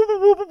whoop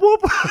whoop whoop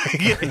whoop.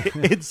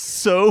 It's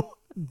so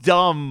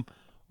dumb,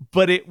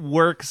 but it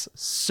works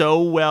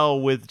so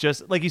well with,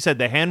 just like you said,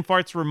 the hand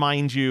farts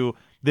remind you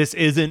this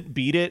isn't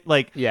Beat It.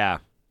 Like,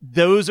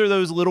 those are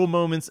those little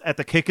moments at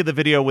the kick of the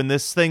video when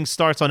this thing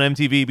starts on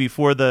MTV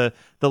before the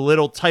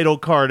little title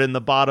card in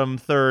the bottom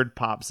third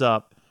pops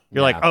up.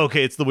 You're like,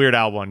 okay, it's the Weird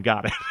Al one.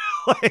 Got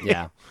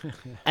it.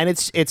 And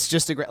it's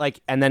just a great,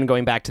 like, and then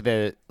going back to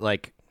the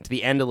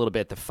end a little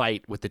bit, the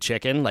fight with the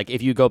chicken. Like,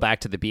 if you go back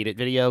to the Beat It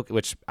video,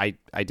 which I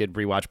did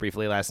rewatch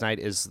briefly last night,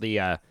 is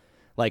the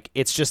like,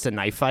 it's just a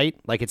knife fight.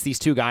 Like, it's these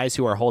two guys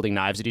who are holding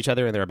knives at each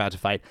other and they're about to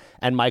fight.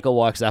 And Michael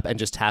walks up and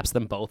just taps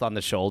them both on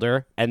the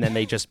shoulder. And then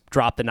they just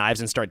drop the knives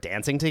and start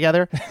dancing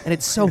together. And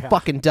it's so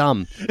fucking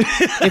dumb.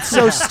 It's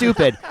so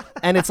stupid.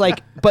 And it's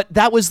like, but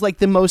that was like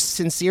the most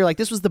sincere. Like,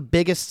 this was the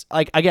biggest,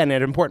 like, again,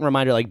 an important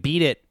reminder, like,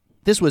 Beat It.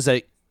 This was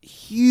a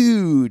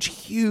huge,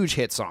 huge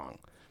hit song.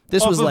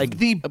 This was like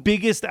the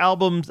biggest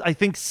album, I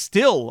think,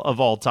 still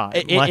of all time.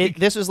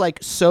 This was like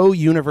so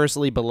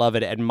universally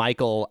beloved, and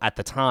Michael at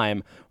the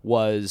time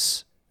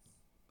was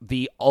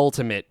the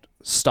ultimate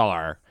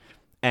star.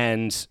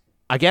 And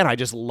again, I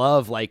just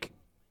love, like,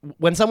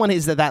 when someone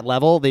is at that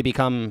level,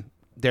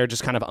 they're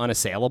just kind of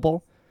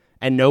unassailable,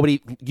 and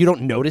you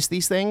don't notice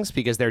these things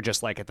because they're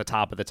just like at the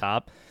top of the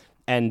top.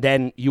 And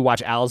then you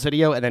watch Al's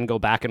video and then go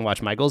back and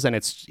watch Michael's, and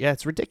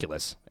it's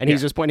ridiculous. And he's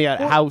just pointing out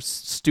how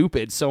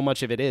stupid so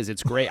much of it is.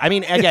 It's great. I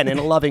mean, again, in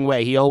a loving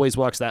way, he always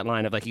walks that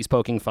line of like he's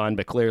poking fun,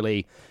 but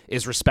clearly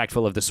is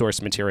respectful of the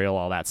source material,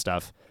 all that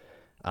stuff.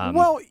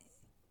 Well,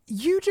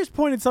 you just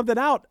pointed something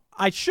out.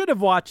 I should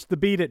have watched the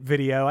Beat It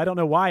video. I don't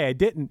know why I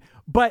didn't,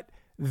 but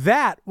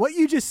what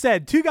you just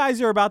said, two guys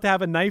are about to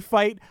have a knife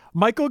fight.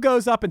 Michael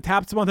goes up and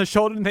taps him on the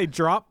shoulder and they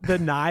drop the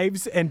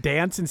knives and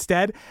dance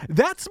instead.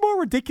 That's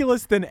more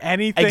ridiculous than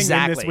anything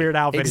in this Weird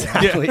Al video.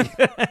 Exactly.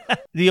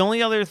 The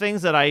only other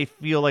things that I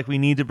feel like we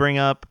need to bring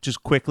up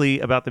just quickly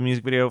about the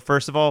music video,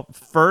 first of all,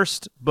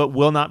 but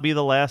will not be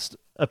the last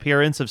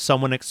appearance of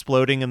someone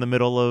exploding in the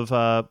middle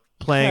of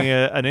playing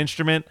an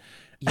instrument.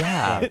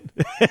 Yeah.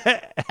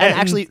 And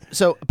actually,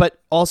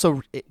 but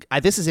also,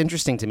 this is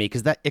interesting to me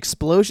because that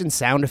explosion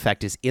sound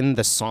effect is in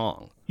the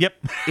song. Yep.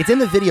 It's in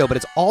the video, but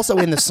it's also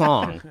in the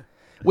song,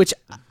 which,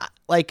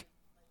 like,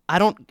 I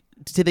don't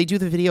did they do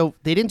the video?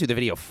 They didn't do the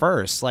video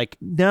first. Like,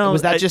 no,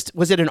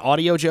 was it an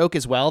audio joke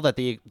as well that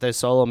the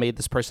solo made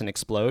this person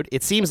explode?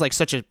 It seems like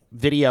such a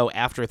video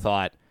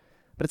afterthought,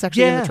 but it's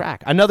actually in the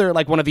track. Another,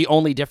 like, one of the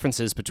only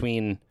differences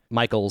between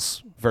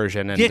Michael's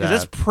version and because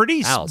that's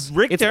pretty. Al's.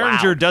 Rick It's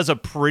Derringer loud. does a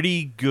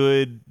pretty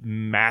good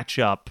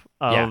matchup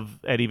of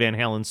Eddie Van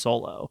Halen's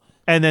solo,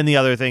 and then the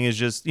other thing is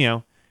just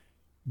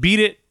Beat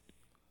It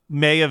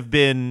may have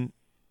been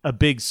a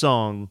big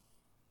song,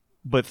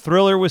 but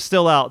Thriller was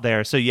still out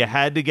there, so you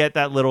had to get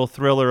that little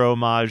Thriller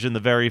homage in the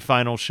very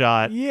final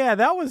shot. Yeah,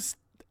 that was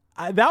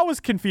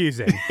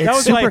confusing. It's that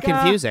was super like,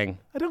 confusing.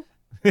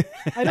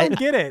 I don't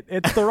get it.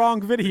 It's the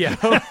wrong video.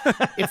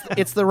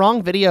 It's the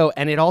wrong video,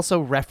 and it also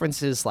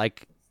references,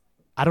 like,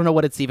 I don't know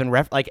what it's even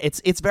like.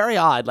 It's very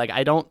odd. Like,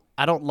 I don't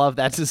love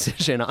that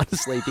decision,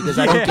 honestly, because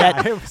I don't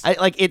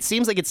get. It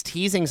seems like it's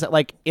teasing.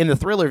 Like, in the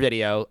Thriller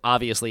video,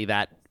 obviously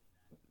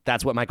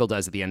that's what Michael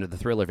does at the end of the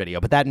Thriller video,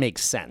 but that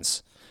makes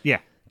sense. Yeah,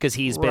 because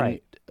he's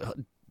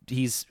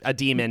a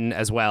demon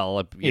as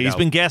well. He's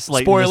been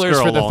gaslighting spoilers this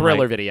girl for the all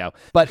Thriller night. video,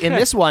 but in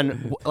this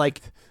one,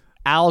 like,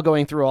 Al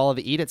going through all of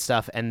the Eat It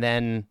stuff and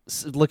then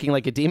looking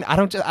like a demon. I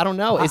don't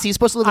know. Is he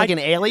supposed to look like an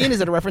alien?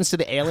 Is it a reference to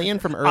the alien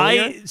from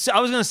earlier?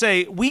 I was going to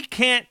say, we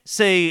can't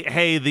say,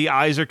 hey, the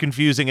eyes are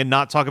confusing and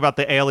not talk about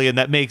the alien.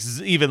 That makes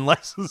even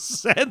less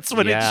sense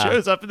when it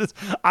shows up in this.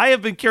 I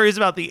have been curious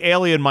about the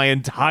alien my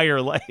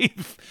entire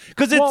life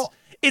because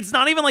it's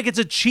not even like it's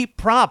a cheap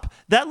prop.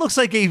 That looks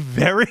like a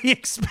very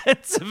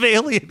expensive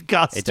alien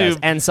costume. It does.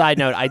 And side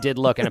note, I did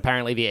look, and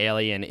apparently the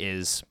alien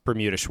is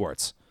Bermuda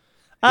Schwartz.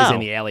 Is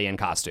in the alien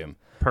costume.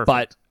 Perfect.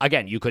 But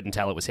again, you couldn't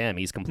tell it was him.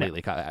 He's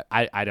completely.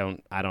 I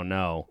don't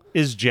know.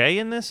 Is Jay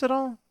in this at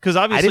all? Because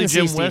I obviously didn't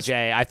Jim see West. Steve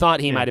J. I thought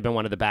he might have been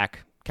one of the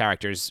back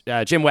characters.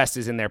 Jim West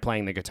is in there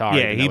playing the guitar.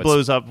 Yeah, he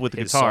blows up with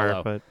the guitar.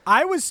 Solo. But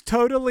I was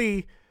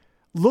totally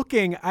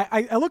looking.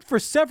 I looked for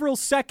several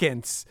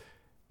seconds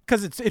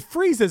because it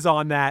freezes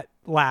on that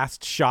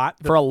last shot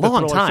for a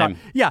long Thriller time.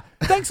 Shot. Yeah,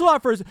 thanks a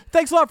lot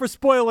for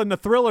spoiling the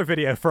Thriller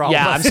video for all of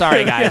us. I'm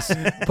sorry, guys.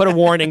 Put a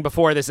warning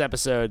before this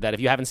episode that if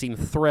you haven't seen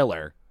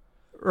Thriller,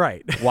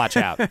 right, watch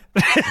out.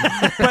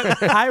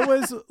 But I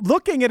was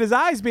looking at his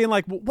eyes, being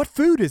like, "What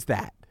food is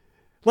that?"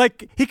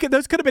 Like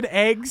those could have been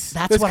eggs.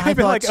 That's those what could I have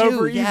been thought like too.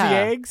 over easy Yeah.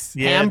 eggs.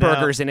 Yeah,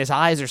 hamburgers in his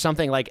eyes or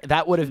something. Like,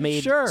 that would have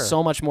made Sure.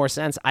 so much more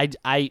sense.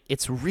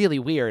 It's really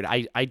weird.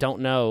 I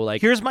don't know.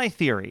 Like, here's my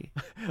theory.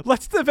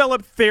 Let's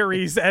develop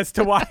theories as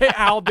to why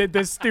Al did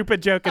this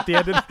stupid joke at the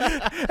end of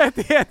this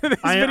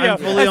video, I'm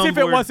fully as on if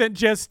it board. wasn't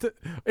just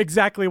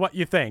exactly what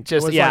you think.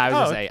 just It was yeah, like, I was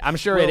oh, gonna say. I'm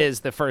sure it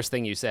is the first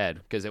thing you said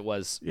because it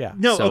was Yeah.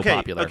 No, so okay,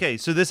 popular. okay.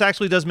 So this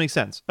actually does make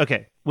sense.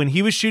 Okay, when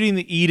he was shooting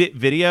the Eat It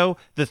video,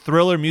 the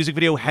Thriller music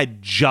video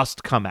had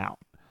just come out.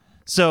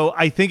 So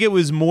I think it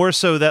was more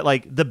so that,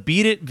 like, the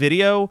Beat It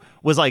video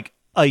was like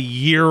a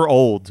year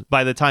old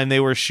by the time they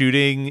were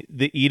shooting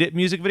the Eat It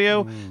music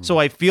video. So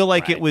I feel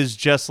like it was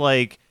just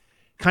like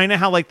kind of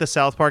how, like, the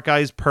South Park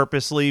guys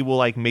purposely will,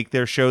 like, make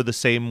their show the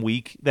same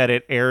week that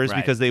it airs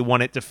because they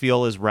want it to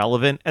feel as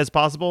relevant as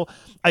possible.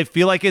 I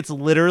feel like it's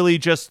literally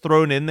just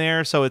thrown in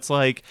there. So it's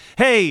like,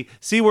 hey,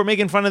 see, we're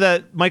making fun of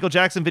that Michael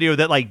Jackson video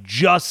that, like,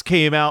 just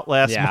came out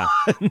last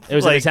month. It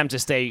was an Like, attempt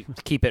to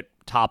keep it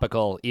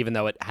topical, even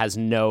though it has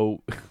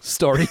no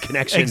story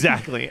connection.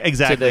 Exactly.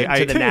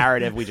 To the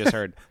narrative we just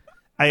heard.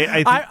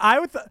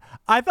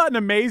 I thought an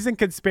amazing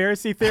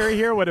conspiracy theory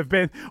here would have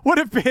been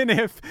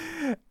if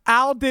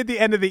Al did the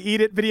end of the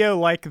Eat It video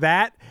like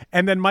that,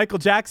 and then Michael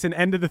Jackson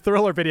ended the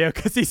Thriller video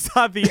because he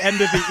saw the end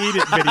of the Eat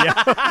It video,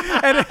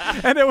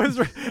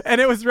 and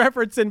it was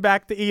referencing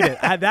back to Eat It.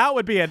 That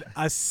would be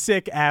a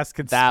sick ass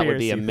conspiracy. That would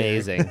be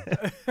amazing.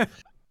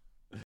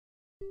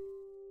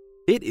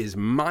 It is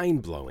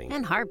mind-blowing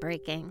And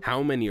heartbreaking.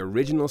 how many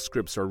original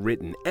scripts are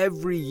written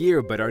every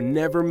year but are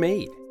never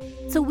made.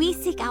 So we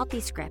seek out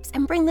these scripts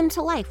and bring them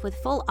to life with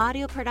full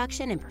audio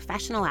production and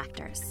professional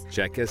actors.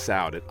 Check us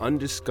out at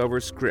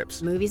Undiscovered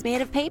Scripts, Movies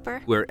made of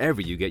paper.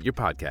 wherever you get your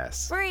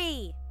podcasts.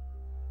 Free.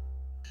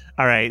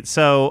 all right.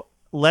 So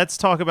let's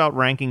talk about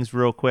rankings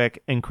real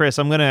quick. And Chris,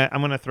 I'm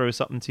gonna throw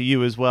something to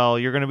you as well.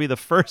 You're gonna be the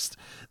first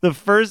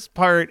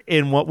part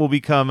in what will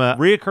become a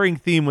reoccurring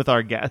theme with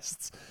our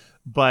guests.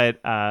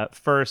 But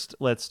first,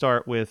 let's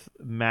start with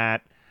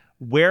Matt.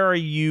 Where are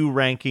you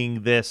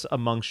ranking this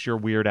amongst your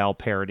Weird Al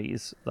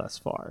parodies thus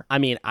far? I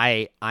mean,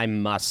 I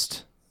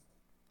must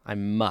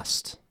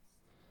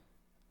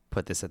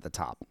put this at the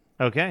top.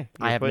 Okay.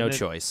 I have no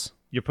choice.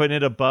 You're putting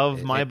it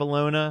above My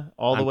Bologna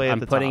all the way at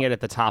the top. I'm putting it at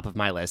the top of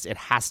my list. It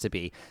has to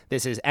be.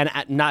 This is, and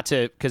not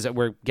to, because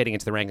we're getting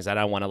into the rankings. I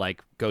don't want to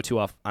like go too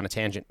off on a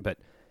tangent, but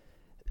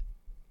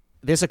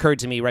this occurred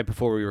to me right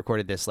before we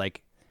recorded this,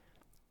 like,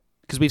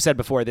 because we've said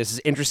before, this is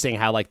interesting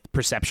how, like,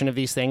 perception of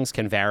these things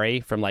can vary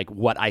from, like,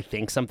 what I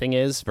think something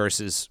is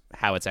versus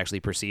how it's actually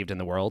perceived in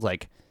the world.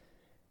 Like,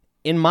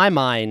 in my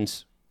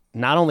mind,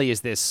 not only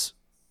is this,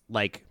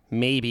 like,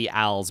 maybe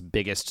Al's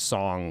biggest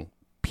song,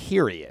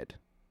 period,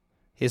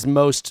 his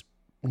most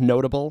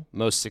notable,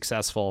 most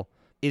successful,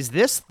 is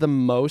this the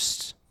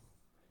most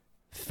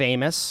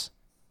famous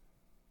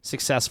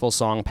successful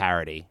song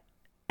parody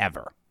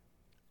ever.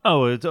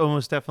 Oh, it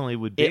almost definitely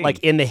would be. Like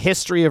in the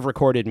history of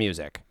recorded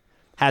music,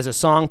 has a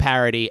song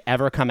parody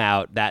ever come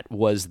out that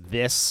was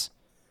this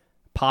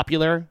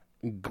popular,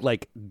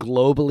 like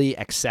globally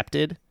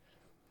accepted?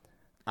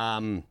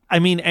 I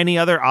mean, any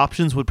other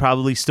options would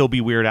probably still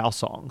be Weird Al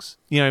songs.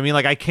 You know what I mean?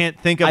 Like, I can't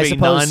think of a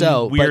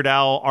non-Weird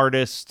Al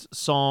artist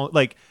song.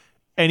 Like,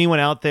 anyone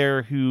out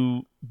there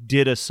who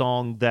did a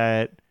song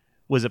that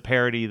was a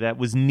parody that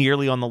was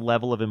nearly on the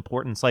level of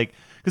importance. Like,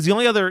 because the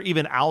only other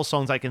even Al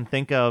songs I can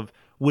think of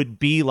would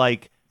be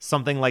like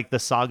something like The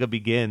Saga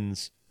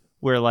Begins,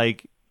 where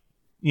like,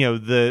 you know,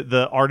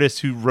 the artist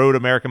who wrote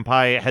American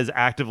Pie has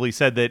actively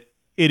said that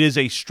it is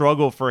a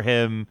struggle for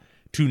him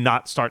to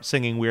not start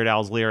singing Weird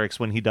Al's lyrics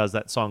when he does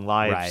that song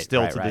live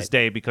to this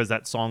day, because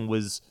that song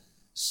was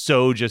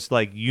so just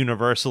like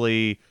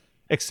universally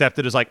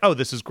accepted as like, oh,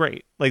 this is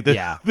great. Like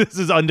this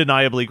is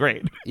undeniably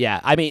great.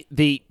 Yeah. I mean,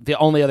 the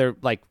only other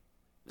like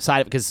side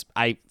of, because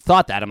I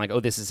thought that I'm like,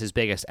 oh, this is his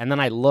biggest. And then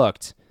I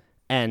looked,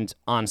 and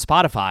on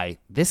Spotify,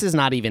 this is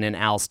not even in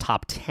Al's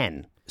top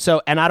 10.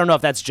 So, and I don't know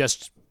if that's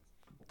just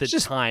the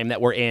time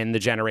that we're in, the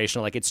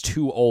generational, like it's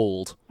too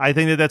old. I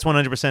think that's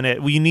 100%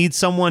 it. We need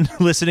someone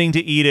listening to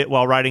Eat It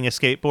while riding a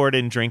skateboard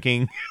and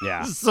drinking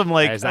some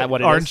like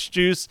orange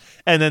juice,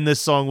 and then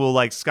this song will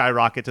like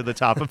skyrocket to the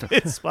top of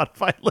his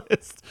Spotify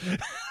list.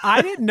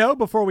 I didn't know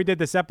before we did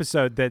this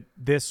episode that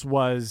this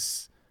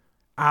was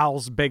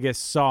Al's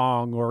biggest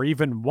song, or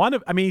even one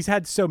of, I mean, he's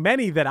had so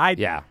many that I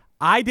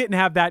didn't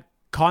have that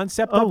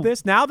concept of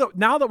this. Now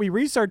that we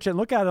research it and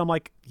look at it, I'm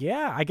like,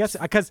 yeah, I guess,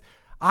 because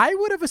I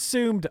would have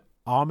assumed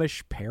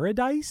Amish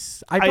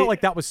Paradise. I felt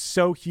like that was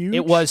so huge.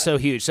 It was so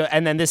huge. So,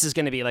 and then this is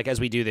going to be like, as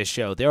we do this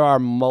show, there are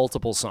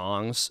multiple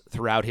songs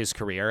throughout his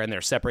career, and they're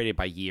separated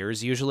by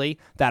years usually,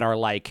 that are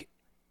like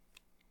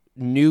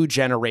new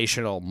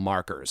generational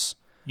markers.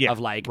 Of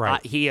like,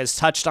 he has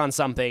touched on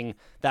something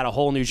that a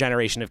whole new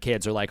generation of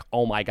kids are like,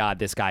 oh my God,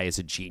 this guy is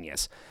a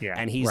genius. Yeah.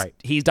 And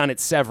he's done it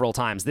several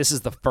times. This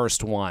is the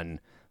first one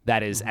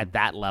that is at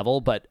that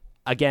level. But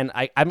again,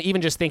 I'm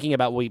even just thinking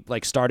about what we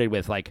like started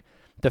with, like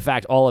the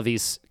fact all of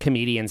these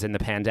comedians in the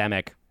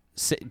pandemic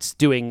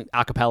doing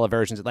a cappella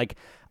versions. Like,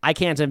 I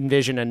can't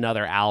envision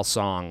another Al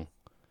song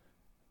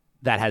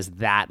that has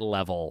that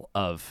level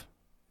of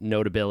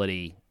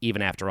notability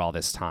even after all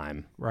this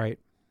time. Right.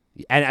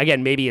 And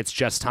again, maybe it's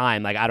just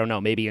time. Like, I don't know,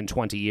 maybe in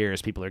 20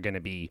 years, people are going to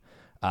be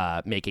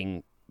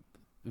making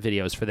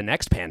videos for the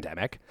next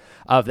pandemic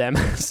of them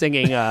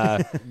singing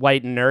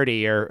White and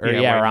Nerdy or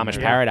Amish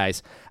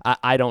Paradise.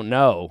 I don't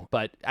know.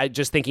 But I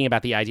just thinking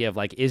about the idea of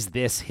like, is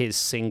this his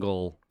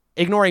single,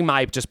 ignoring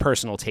my just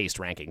personal taste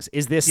rankings,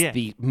 is this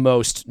the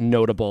most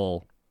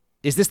notable,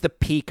 is this the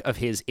peak of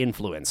his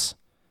influence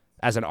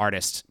as an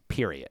artist,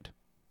 period?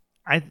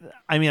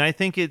 I mean, I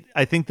think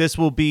this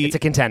will be... It's a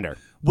contender.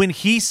 When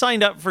he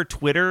signed up for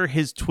Twitter,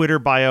 his Twitter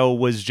bio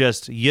was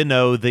just,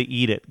 the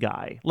Eat It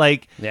guy.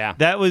 Like,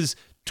 that was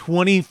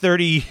 20,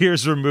 30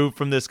 years removed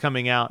from this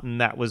coming out, and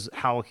that was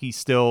how he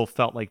still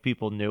felt like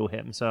people knew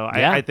him. So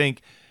I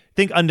think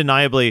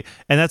undeniably,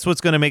 and that's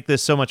what's going to make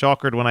this so much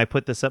awkward when I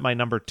put this at my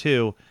number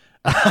 2.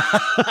 Because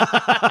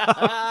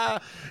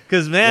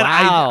man,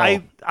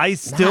 I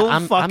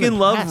still fucking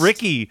love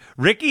Ricky.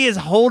 Ricky is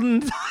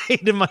holding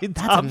tight in my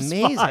top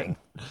amazing spot.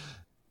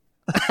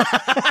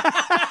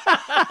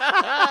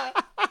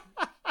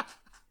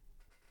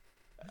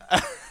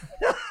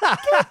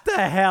 Get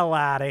the hell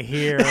out of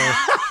here.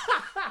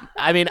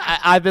 I mean,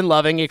 I've been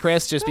loving it,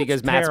 Chris, just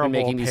because Matt's been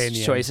making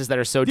these choices that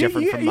are so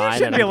different from mine.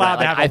 Shouldn't be allowed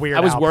to have a Weird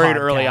Al I was worried podcast.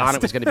 early on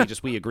it was going to be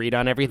just we agreed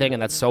on everything,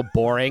 and that's so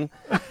boring.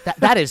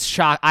 That is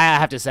shock. I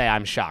have to say,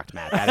 I'm shocked,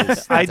 Matt.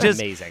 That's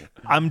amazing.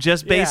 I'm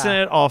just basing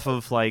it off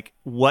of like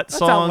what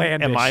song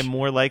am I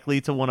more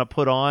likely to want to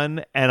put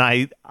on,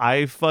 and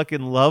I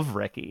fucking love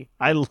Ricky.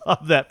 I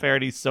love that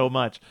parody so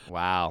much.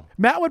 Wow.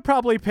 Matt would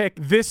probably pick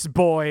This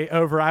Boy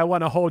over I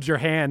Want to Hold Your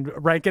Hand,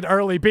 ranking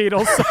early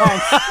Beatles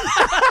songs.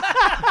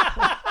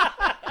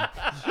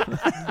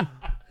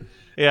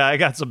 Yeah, I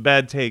got some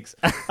bad takes.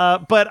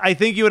 But I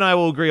think you and I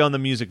will agree on the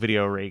music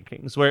video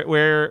rankings.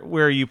 Where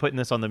are you putting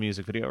this on the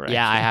music video rankings?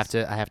 Yeah, I have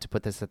to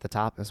put this at the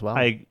top as well.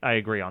 I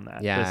agree on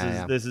that.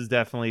 Yeah, this is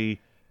definitely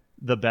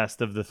the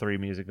best of the 3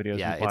 music videos.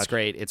 Yeah, we've watched. It's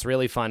great. It's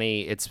really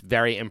funny. It's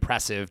very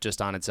impressive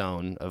just on its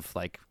own. Of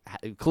like,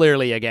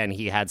 clearly, again,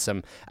 he had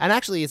some, and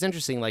actually, it's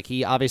interesting. Like,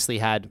 he obviously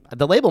had,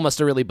 the label must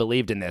have really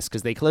believed in this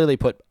because they clearly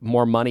put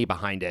more money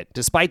behind it,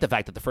 despite the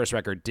fact that the first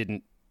record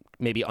didn't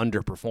maybe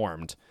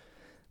underperformed.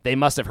 They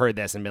must have heard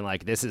this and been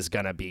like, this is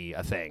going to be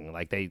a thing.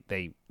 Like,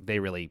 they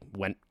really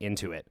went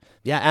into it.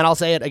 Yeah, and I'll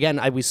say it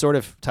again. We sort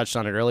of touched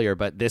on it earlier,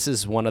 but this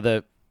is one of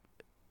a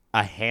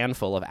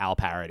handful of Al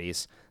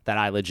parodies that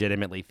I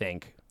legitimately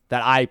think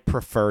that I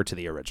prefer to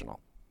the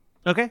original.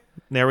 Okay,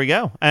 there we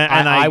go.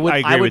 And I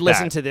would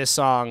listen to this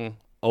song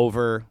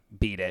over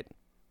Beat It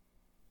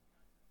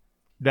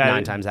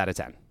 9 times out of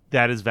 10.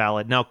 That is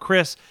valid. Now,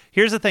 Chris,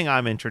 here's the thing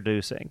I'm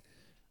introducing,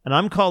 and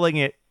I'm calling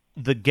it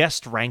the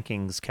guest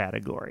rankings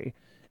category.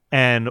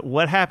 And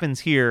what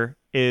happens here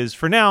is,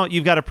 for now,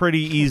 you've got a pretty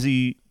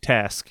easy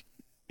task.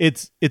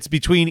 It's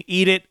between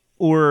eat it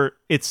or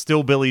it's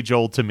still Billy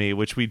Joel to me,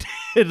 which we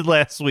did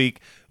last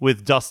week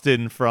with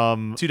Dustin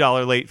from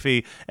 $2 Late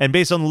Fee. And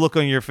based on the look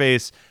on your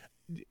face,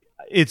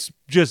 it's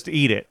just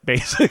eat it,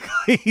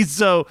 basically.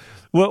 So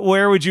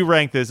where would you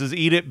rank this? Is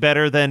eat it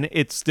better than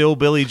it's still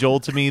Billy Joel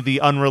to me, the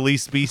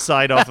unreleased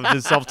B-side off of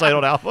his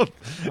self-titled album?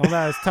 Well,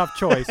 that's a tough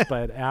choice,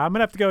 but I'm going to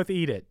have to go with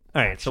eat it.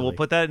 All right, so we'll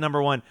put that at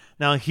number 1.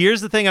 Now,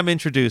 here's the thing I'm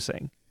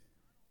introducing.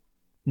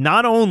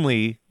 Not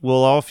only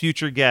will all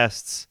future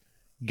guests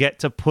get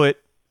to put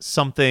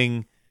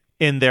something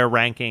in their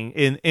ranking,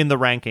 in the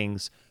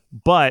rankings,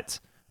 but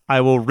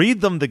I will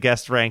read them the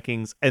guest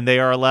rankings, and they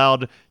are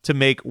allowed to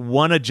make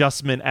one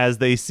adjustment as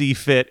they see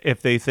fit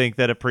if they think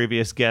that a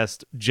previous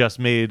guest just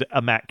made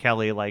a Matt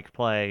Kelly-like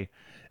play.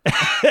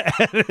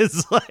 And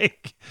it's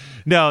like,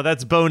 no,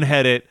 that's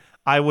boneheaded.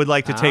 I would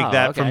like to take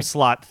that from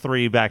slot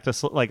 3 back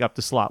to up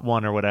to slot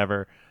 1 or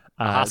whatever.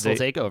 Hostile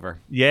takeover.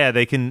 Yeah,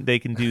 they can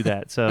do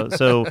that. So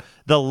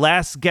the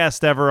last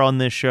guest ever on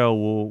this show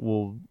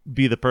will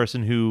be the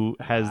person who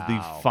has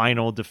the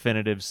final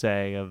definitive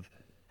say of.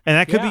 And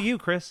that could be you,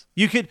 Chris.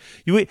 We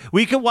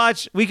could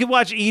watch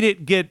Eat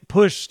It get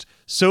pushed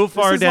so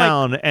far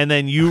down, and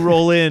then you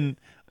roll in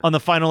on the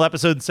final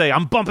episode and say,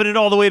 "I'm bumping it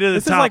all the way to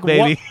the top,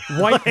 baby."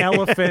 White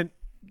elephant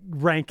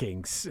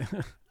rankings.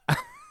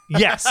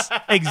 Yes,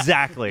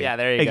 exactly. Yeah,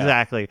 there you go.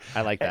 Exactly.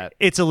 I like that.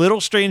 It's a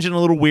little strange and a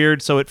little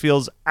weird, so it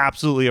feels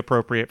absolutely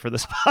appropriate for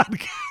this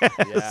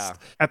podcast. Yeah.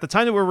 At the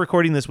time that we're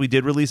recording this, we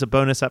did release a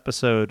bonus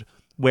episode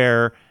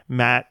where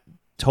Matt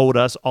told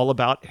us all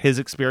about his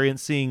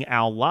experience seeing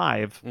Al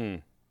live,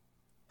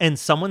 and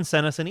someone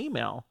sent us an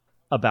email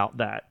about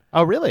that.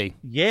 Oh, really?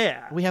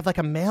 Yeah. We have like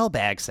a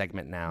mailbag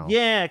segment now.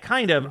 Yeah,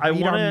 kind of. I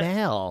Read want our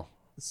mail.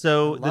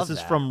 So this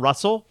is from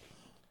Russell.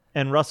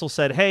 And Russell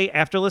said, "Hey,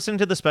 after listening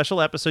to the special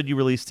episode you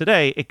released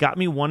today, it got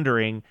me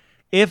wondering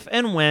if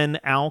and when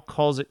Al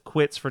calls it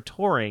quits for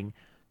touring,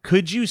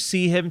 could you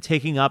see him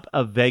taking up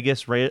a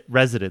Vegas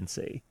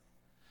residency?"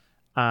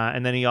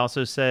 And then he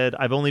also said,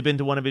 "I've only been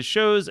to one of his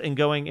shows, and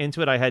going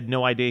into it, I had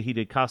no idea he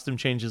did costume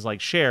changes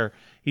like Cher.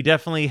 He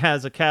definitely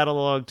has a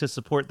catalog to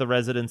support the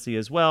residency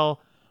as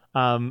well.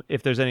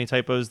 If there's any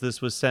typos,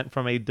 this was sent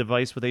from a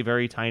device with a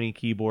very tiny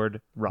keyboard,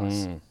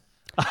 Russ."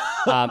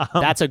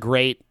 That's a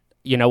great...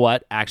 You know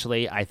what?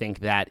 Actually, I think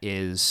that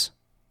is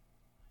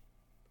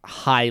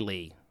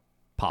highly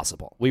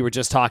possible. We were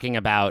just talking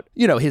about,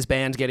 his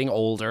band getting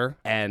older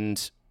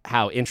and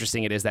how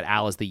interesting it is that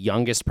Al is the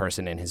youngest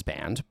person in his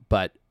band,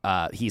 but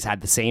he's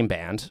had the same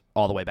band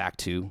all the way back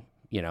to,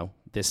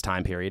 this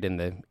time period in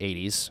the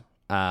 80s,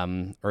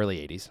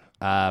 early 80s,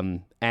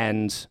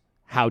 and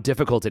how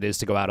difficult it is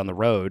to go out on the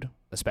road,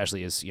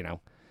 especially as, you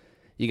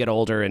get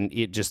older, and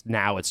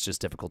it's just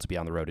difficult to be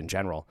on the road in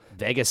general.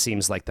 Vegas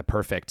seems like the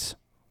perfect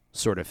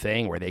sort of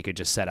thing where they could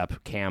just set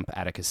up camp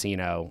at a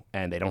casino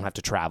and they don't have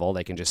to travel.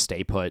 They can just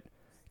stay put,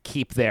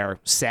 keep their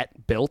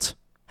set built,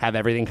 have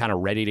everything kind of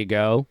ready to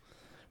go,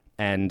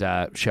 and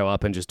show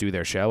up and just do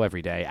their show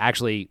every day.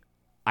 Actually,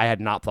 I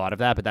had not thought of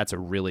that, but that's a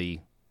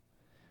really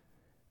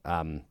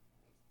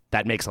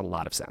that makes a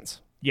lot of sense.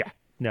 Yeah.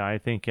 No, I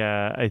think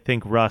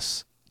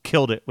Russ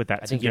killed it with that.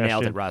 I think you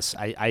nailed it, Russ.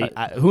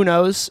 I who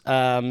knows?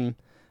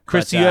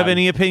 Chris, do you have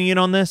any opinion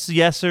on this?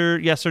 Yes or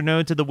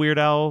no to the Weird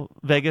Al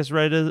Vegas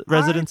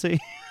residency?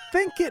 I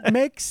think it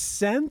makes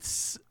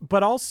sense,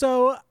 but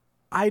also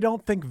I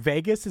don't think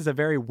Vegas is a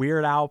very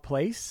Weird Al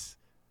place.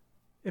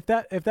 If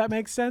that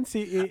makes sense,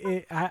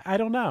 I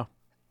don't know.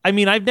 I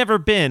mean, I've never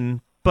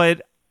been,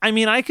 but I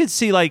mean, I could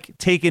see like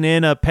taking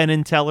in a Penn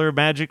and Teller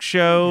magic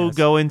show,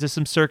 going to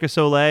some Circus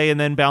Olay, and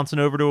then bouncing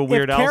over to a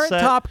Weird Al set. If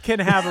Carrot Top can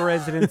have a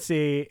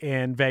residency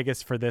in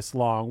Vegas for this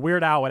long,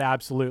 Weird Al would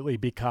absolutely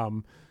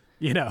become,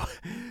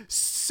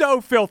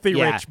 so filthy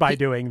rich by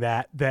doing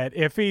that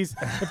if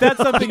that's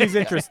something he's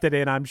interested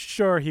in, I'm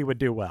sure he would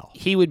do well.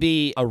 He would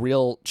be a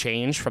real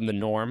change from the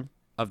norm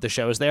of the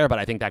shows there, but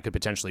I think that could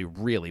potentially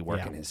really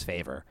work in his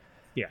favor.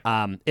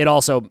 Yeah. It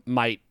also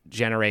might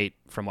generate,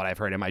 from what I've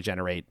heard,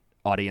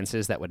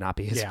 audiences that would not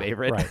be his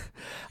favorite. Right.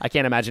 I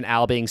can't imagine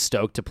Al being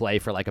stoked to play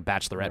for like a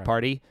bachelorette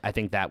party. I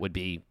think that would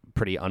be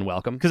pretty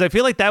unwelcome. Because I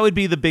feel like that would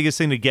be the biggest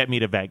thing to get me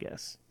to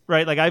Vegas.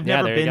 Right? Like, I've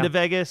never been to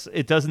Vegas.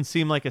 It doesn't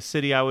seem like a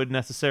city I would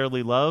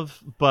necessarily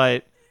love,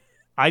 but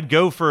I'd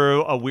go for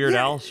a Weird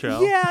Al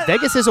show. Yeah.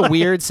 Vegas is a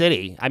weird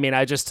city. I mean,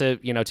 to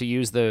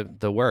use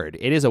the word,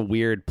 it is a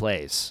weird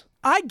place.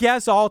 I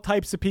guess all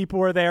types of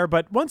people are there,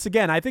 but once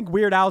again, I think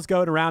Weird Al's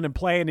going around and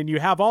playing, and you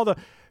have all the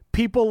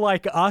people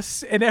like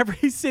us in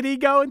every city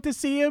going to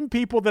see him,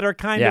 people that are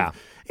kind of,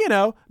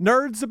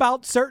 nerds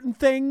about certain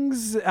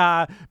things,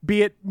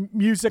 be it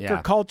music or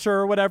culture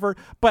or whatever.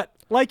 But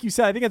like you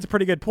said, I think that's a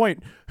pretty good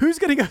point. Who's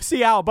going to go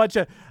see Al? A bunch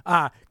of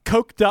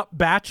coked up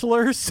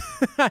bachelors?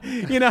 I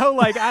think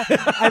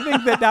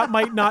that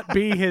might not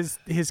be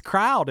his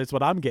crowd is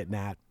what I'm getting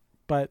at.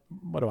 But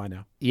what do I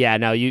know? Yeah,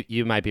 no,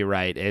 you might be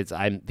right.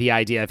 I'm the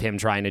idea of him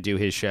trying to do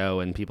his show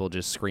and people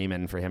just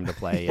screaming for him to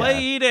play.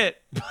 Play Eat It.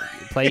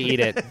 Play Eat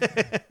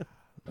It.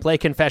 Play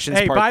Confessions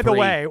Hey, Part by 3. the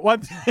way,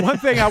 one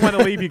thing I want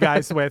to leave you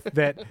guys with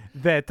that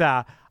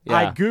I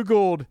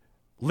Googled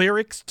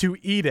lyrics to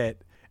Eat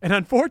It, and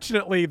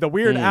unfortunately, the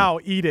Weird Al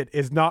Eat It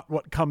is not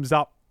what comes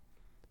up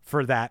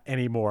for that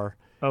anymore.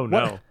 Oh,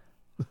 no.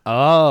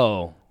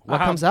 What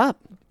comes up?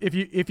 If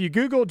you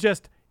Google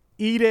just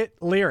Eat It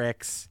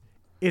lyrics,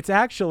 it's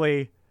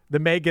actually the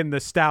Megan Thee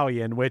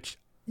Stallion, which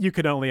you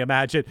can only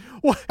imagine.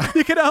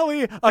 You can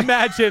only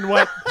imagine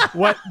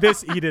what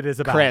this Eat It is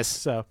about. Chris,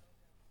 so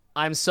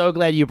I'm so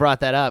glad you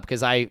brought that up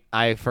because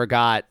I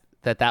forgot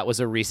that was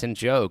a recent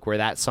joke where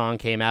that song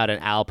came out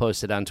and Al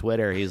posted on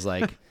Twitter. He's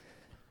like,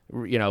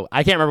 you know,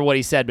 I can't remember what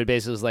he said, but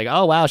basically was like,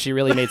 oh, wow, she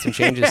really made some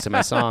changes to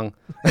my song.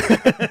 That's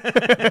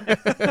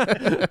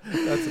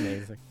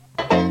amazing.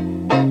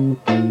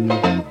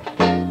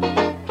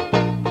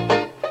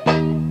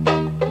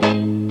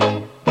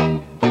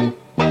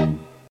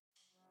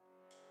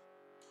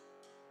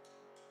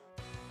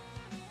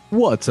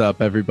 What's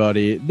up,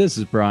 everybody? This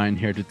is Brian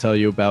here to tell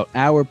you about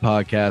our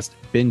podcast,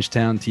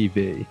 Bingetown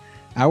TV.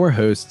 Our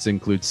hosts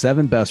include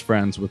 7 best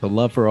friends with a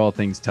love for all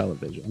things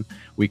television.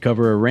 We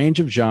cover a range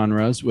of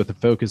genres with a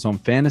focus on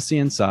fantasy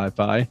and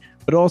sci-fi,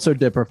 but also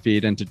dip our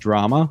feet into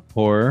drama,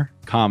 horror,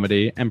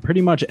 comedy, and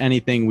pretty much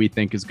anything we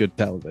think is good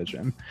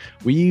television.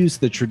 We use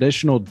the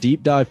traditional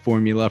deep dive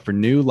formula for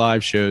new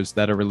live shows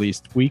that are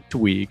released week to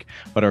week,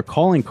 but our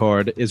calling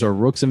card is our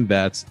Rooks and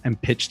Vets and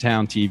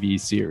Pitchtown TV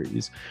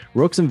series.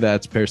 Rooks and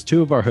Vets pairs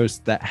 2 of our hosts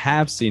that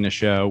have seen a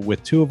show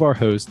with 2 of our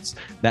hosts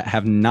that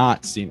have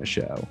not seen a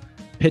show.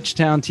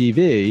 Pitchtown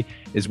TV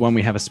is when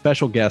we have a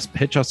special guest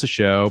pitch us a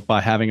show by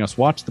having us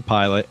watch the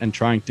pilot and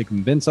trying to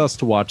convince us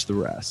to watch the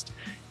rest.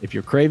 If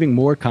you're craving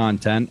more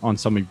content on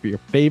some of your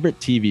favorite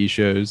TV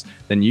shows,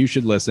 then you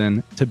should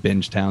listen to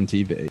Bingetown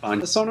TV.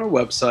 Find us on our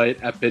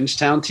website at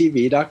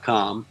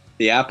bingetowntv.com,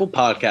 the Apple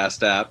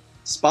Podcast app,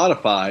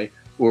 Spotify,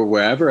 or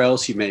wherever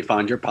else you may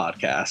find your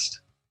podcast.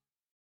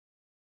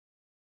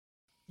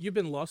 You've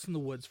been lost in the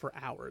woods for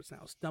hours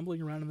now,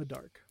 stumbling around in the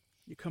dark.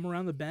 You come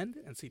around the bend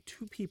and see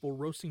 2 people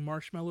roasting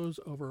marshmallows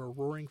over a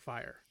roaring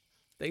fire.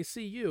 They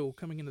see you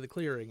coming into the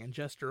clearing and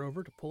gesture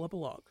over to pull up a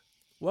log.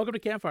 Welcome to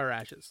Campfire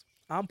Ashes.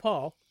 I'm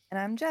Paul. And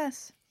I'm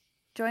Jess.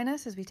 Join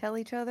us as we tell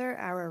each other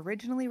our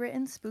originally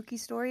written spooky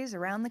stories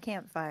around the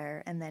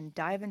campfire and then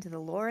dive into the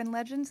lore and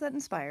legends that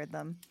inspired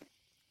them.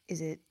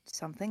 Is it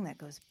something that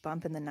goes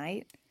bump in the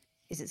night?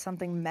 Is it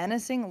something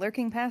menacing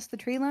lurking past the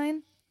tree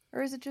line?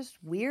 Or is it just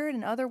weird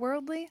and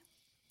otherworldly?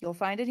 You'll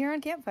find it here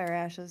on Campfire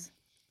Ashes.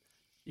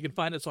 You can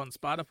find us on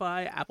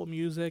Spotify, Apple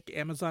Music,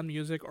 Amazon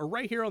Music, or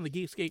right here on the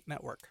Geekscape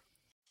Network.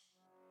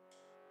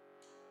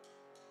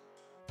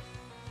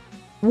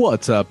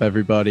 What's up,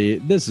 everybody?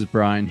 This is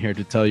Brian here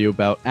to tell you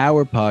about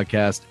our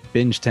podcast,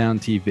 Bingetown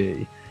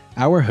TV.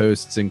 Our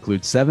hosts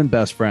include 7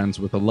 best friends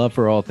with a love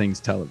for all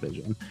things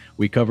television.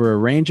 We cover a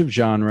range of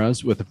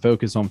genres with a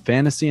focus on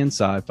fantasy and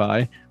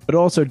sci-fi, but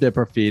also dip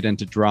our feet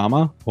into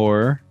drama,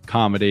 horror,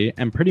 comedy,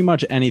 and pretty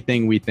much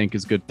anything we think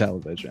is good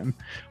television.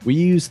 We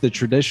use the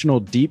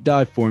traditional deep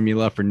dive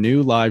formula for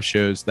new live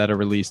shows that are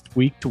released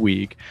week to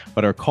week,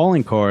 but our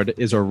calling card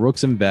is our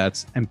Rooks and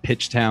Vets and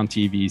Pitchtown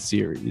TV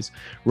series.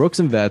 Rooks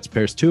and Vets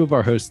pairs 2 of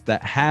our hosts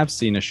that have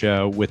seen a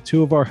show with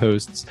 2 of our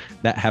hosts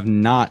that have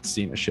not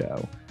seen a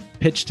show.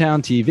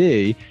 Pitchtown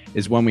TV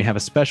is when we have a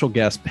special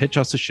guest pitch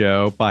us a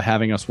show by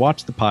having us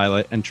watch the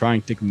pilot and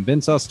trying to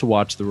convince us to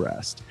watch the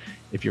rest.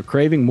 If you're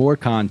craving more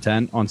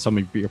content on some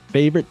of your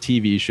favorite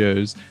TV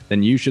shows,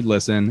 then you should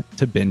listen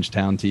to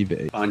Bingetown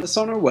TV. Find us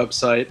on our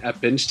website at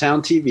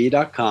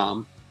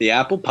bingetowntv.com, the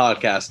Apple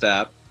Podcast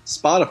app,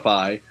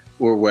 Spotify,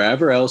 or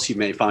wherever else you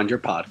may find your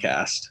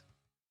podcast.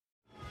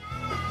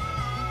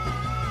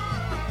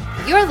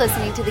 You're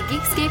listening to the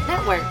Geekscape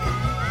Network.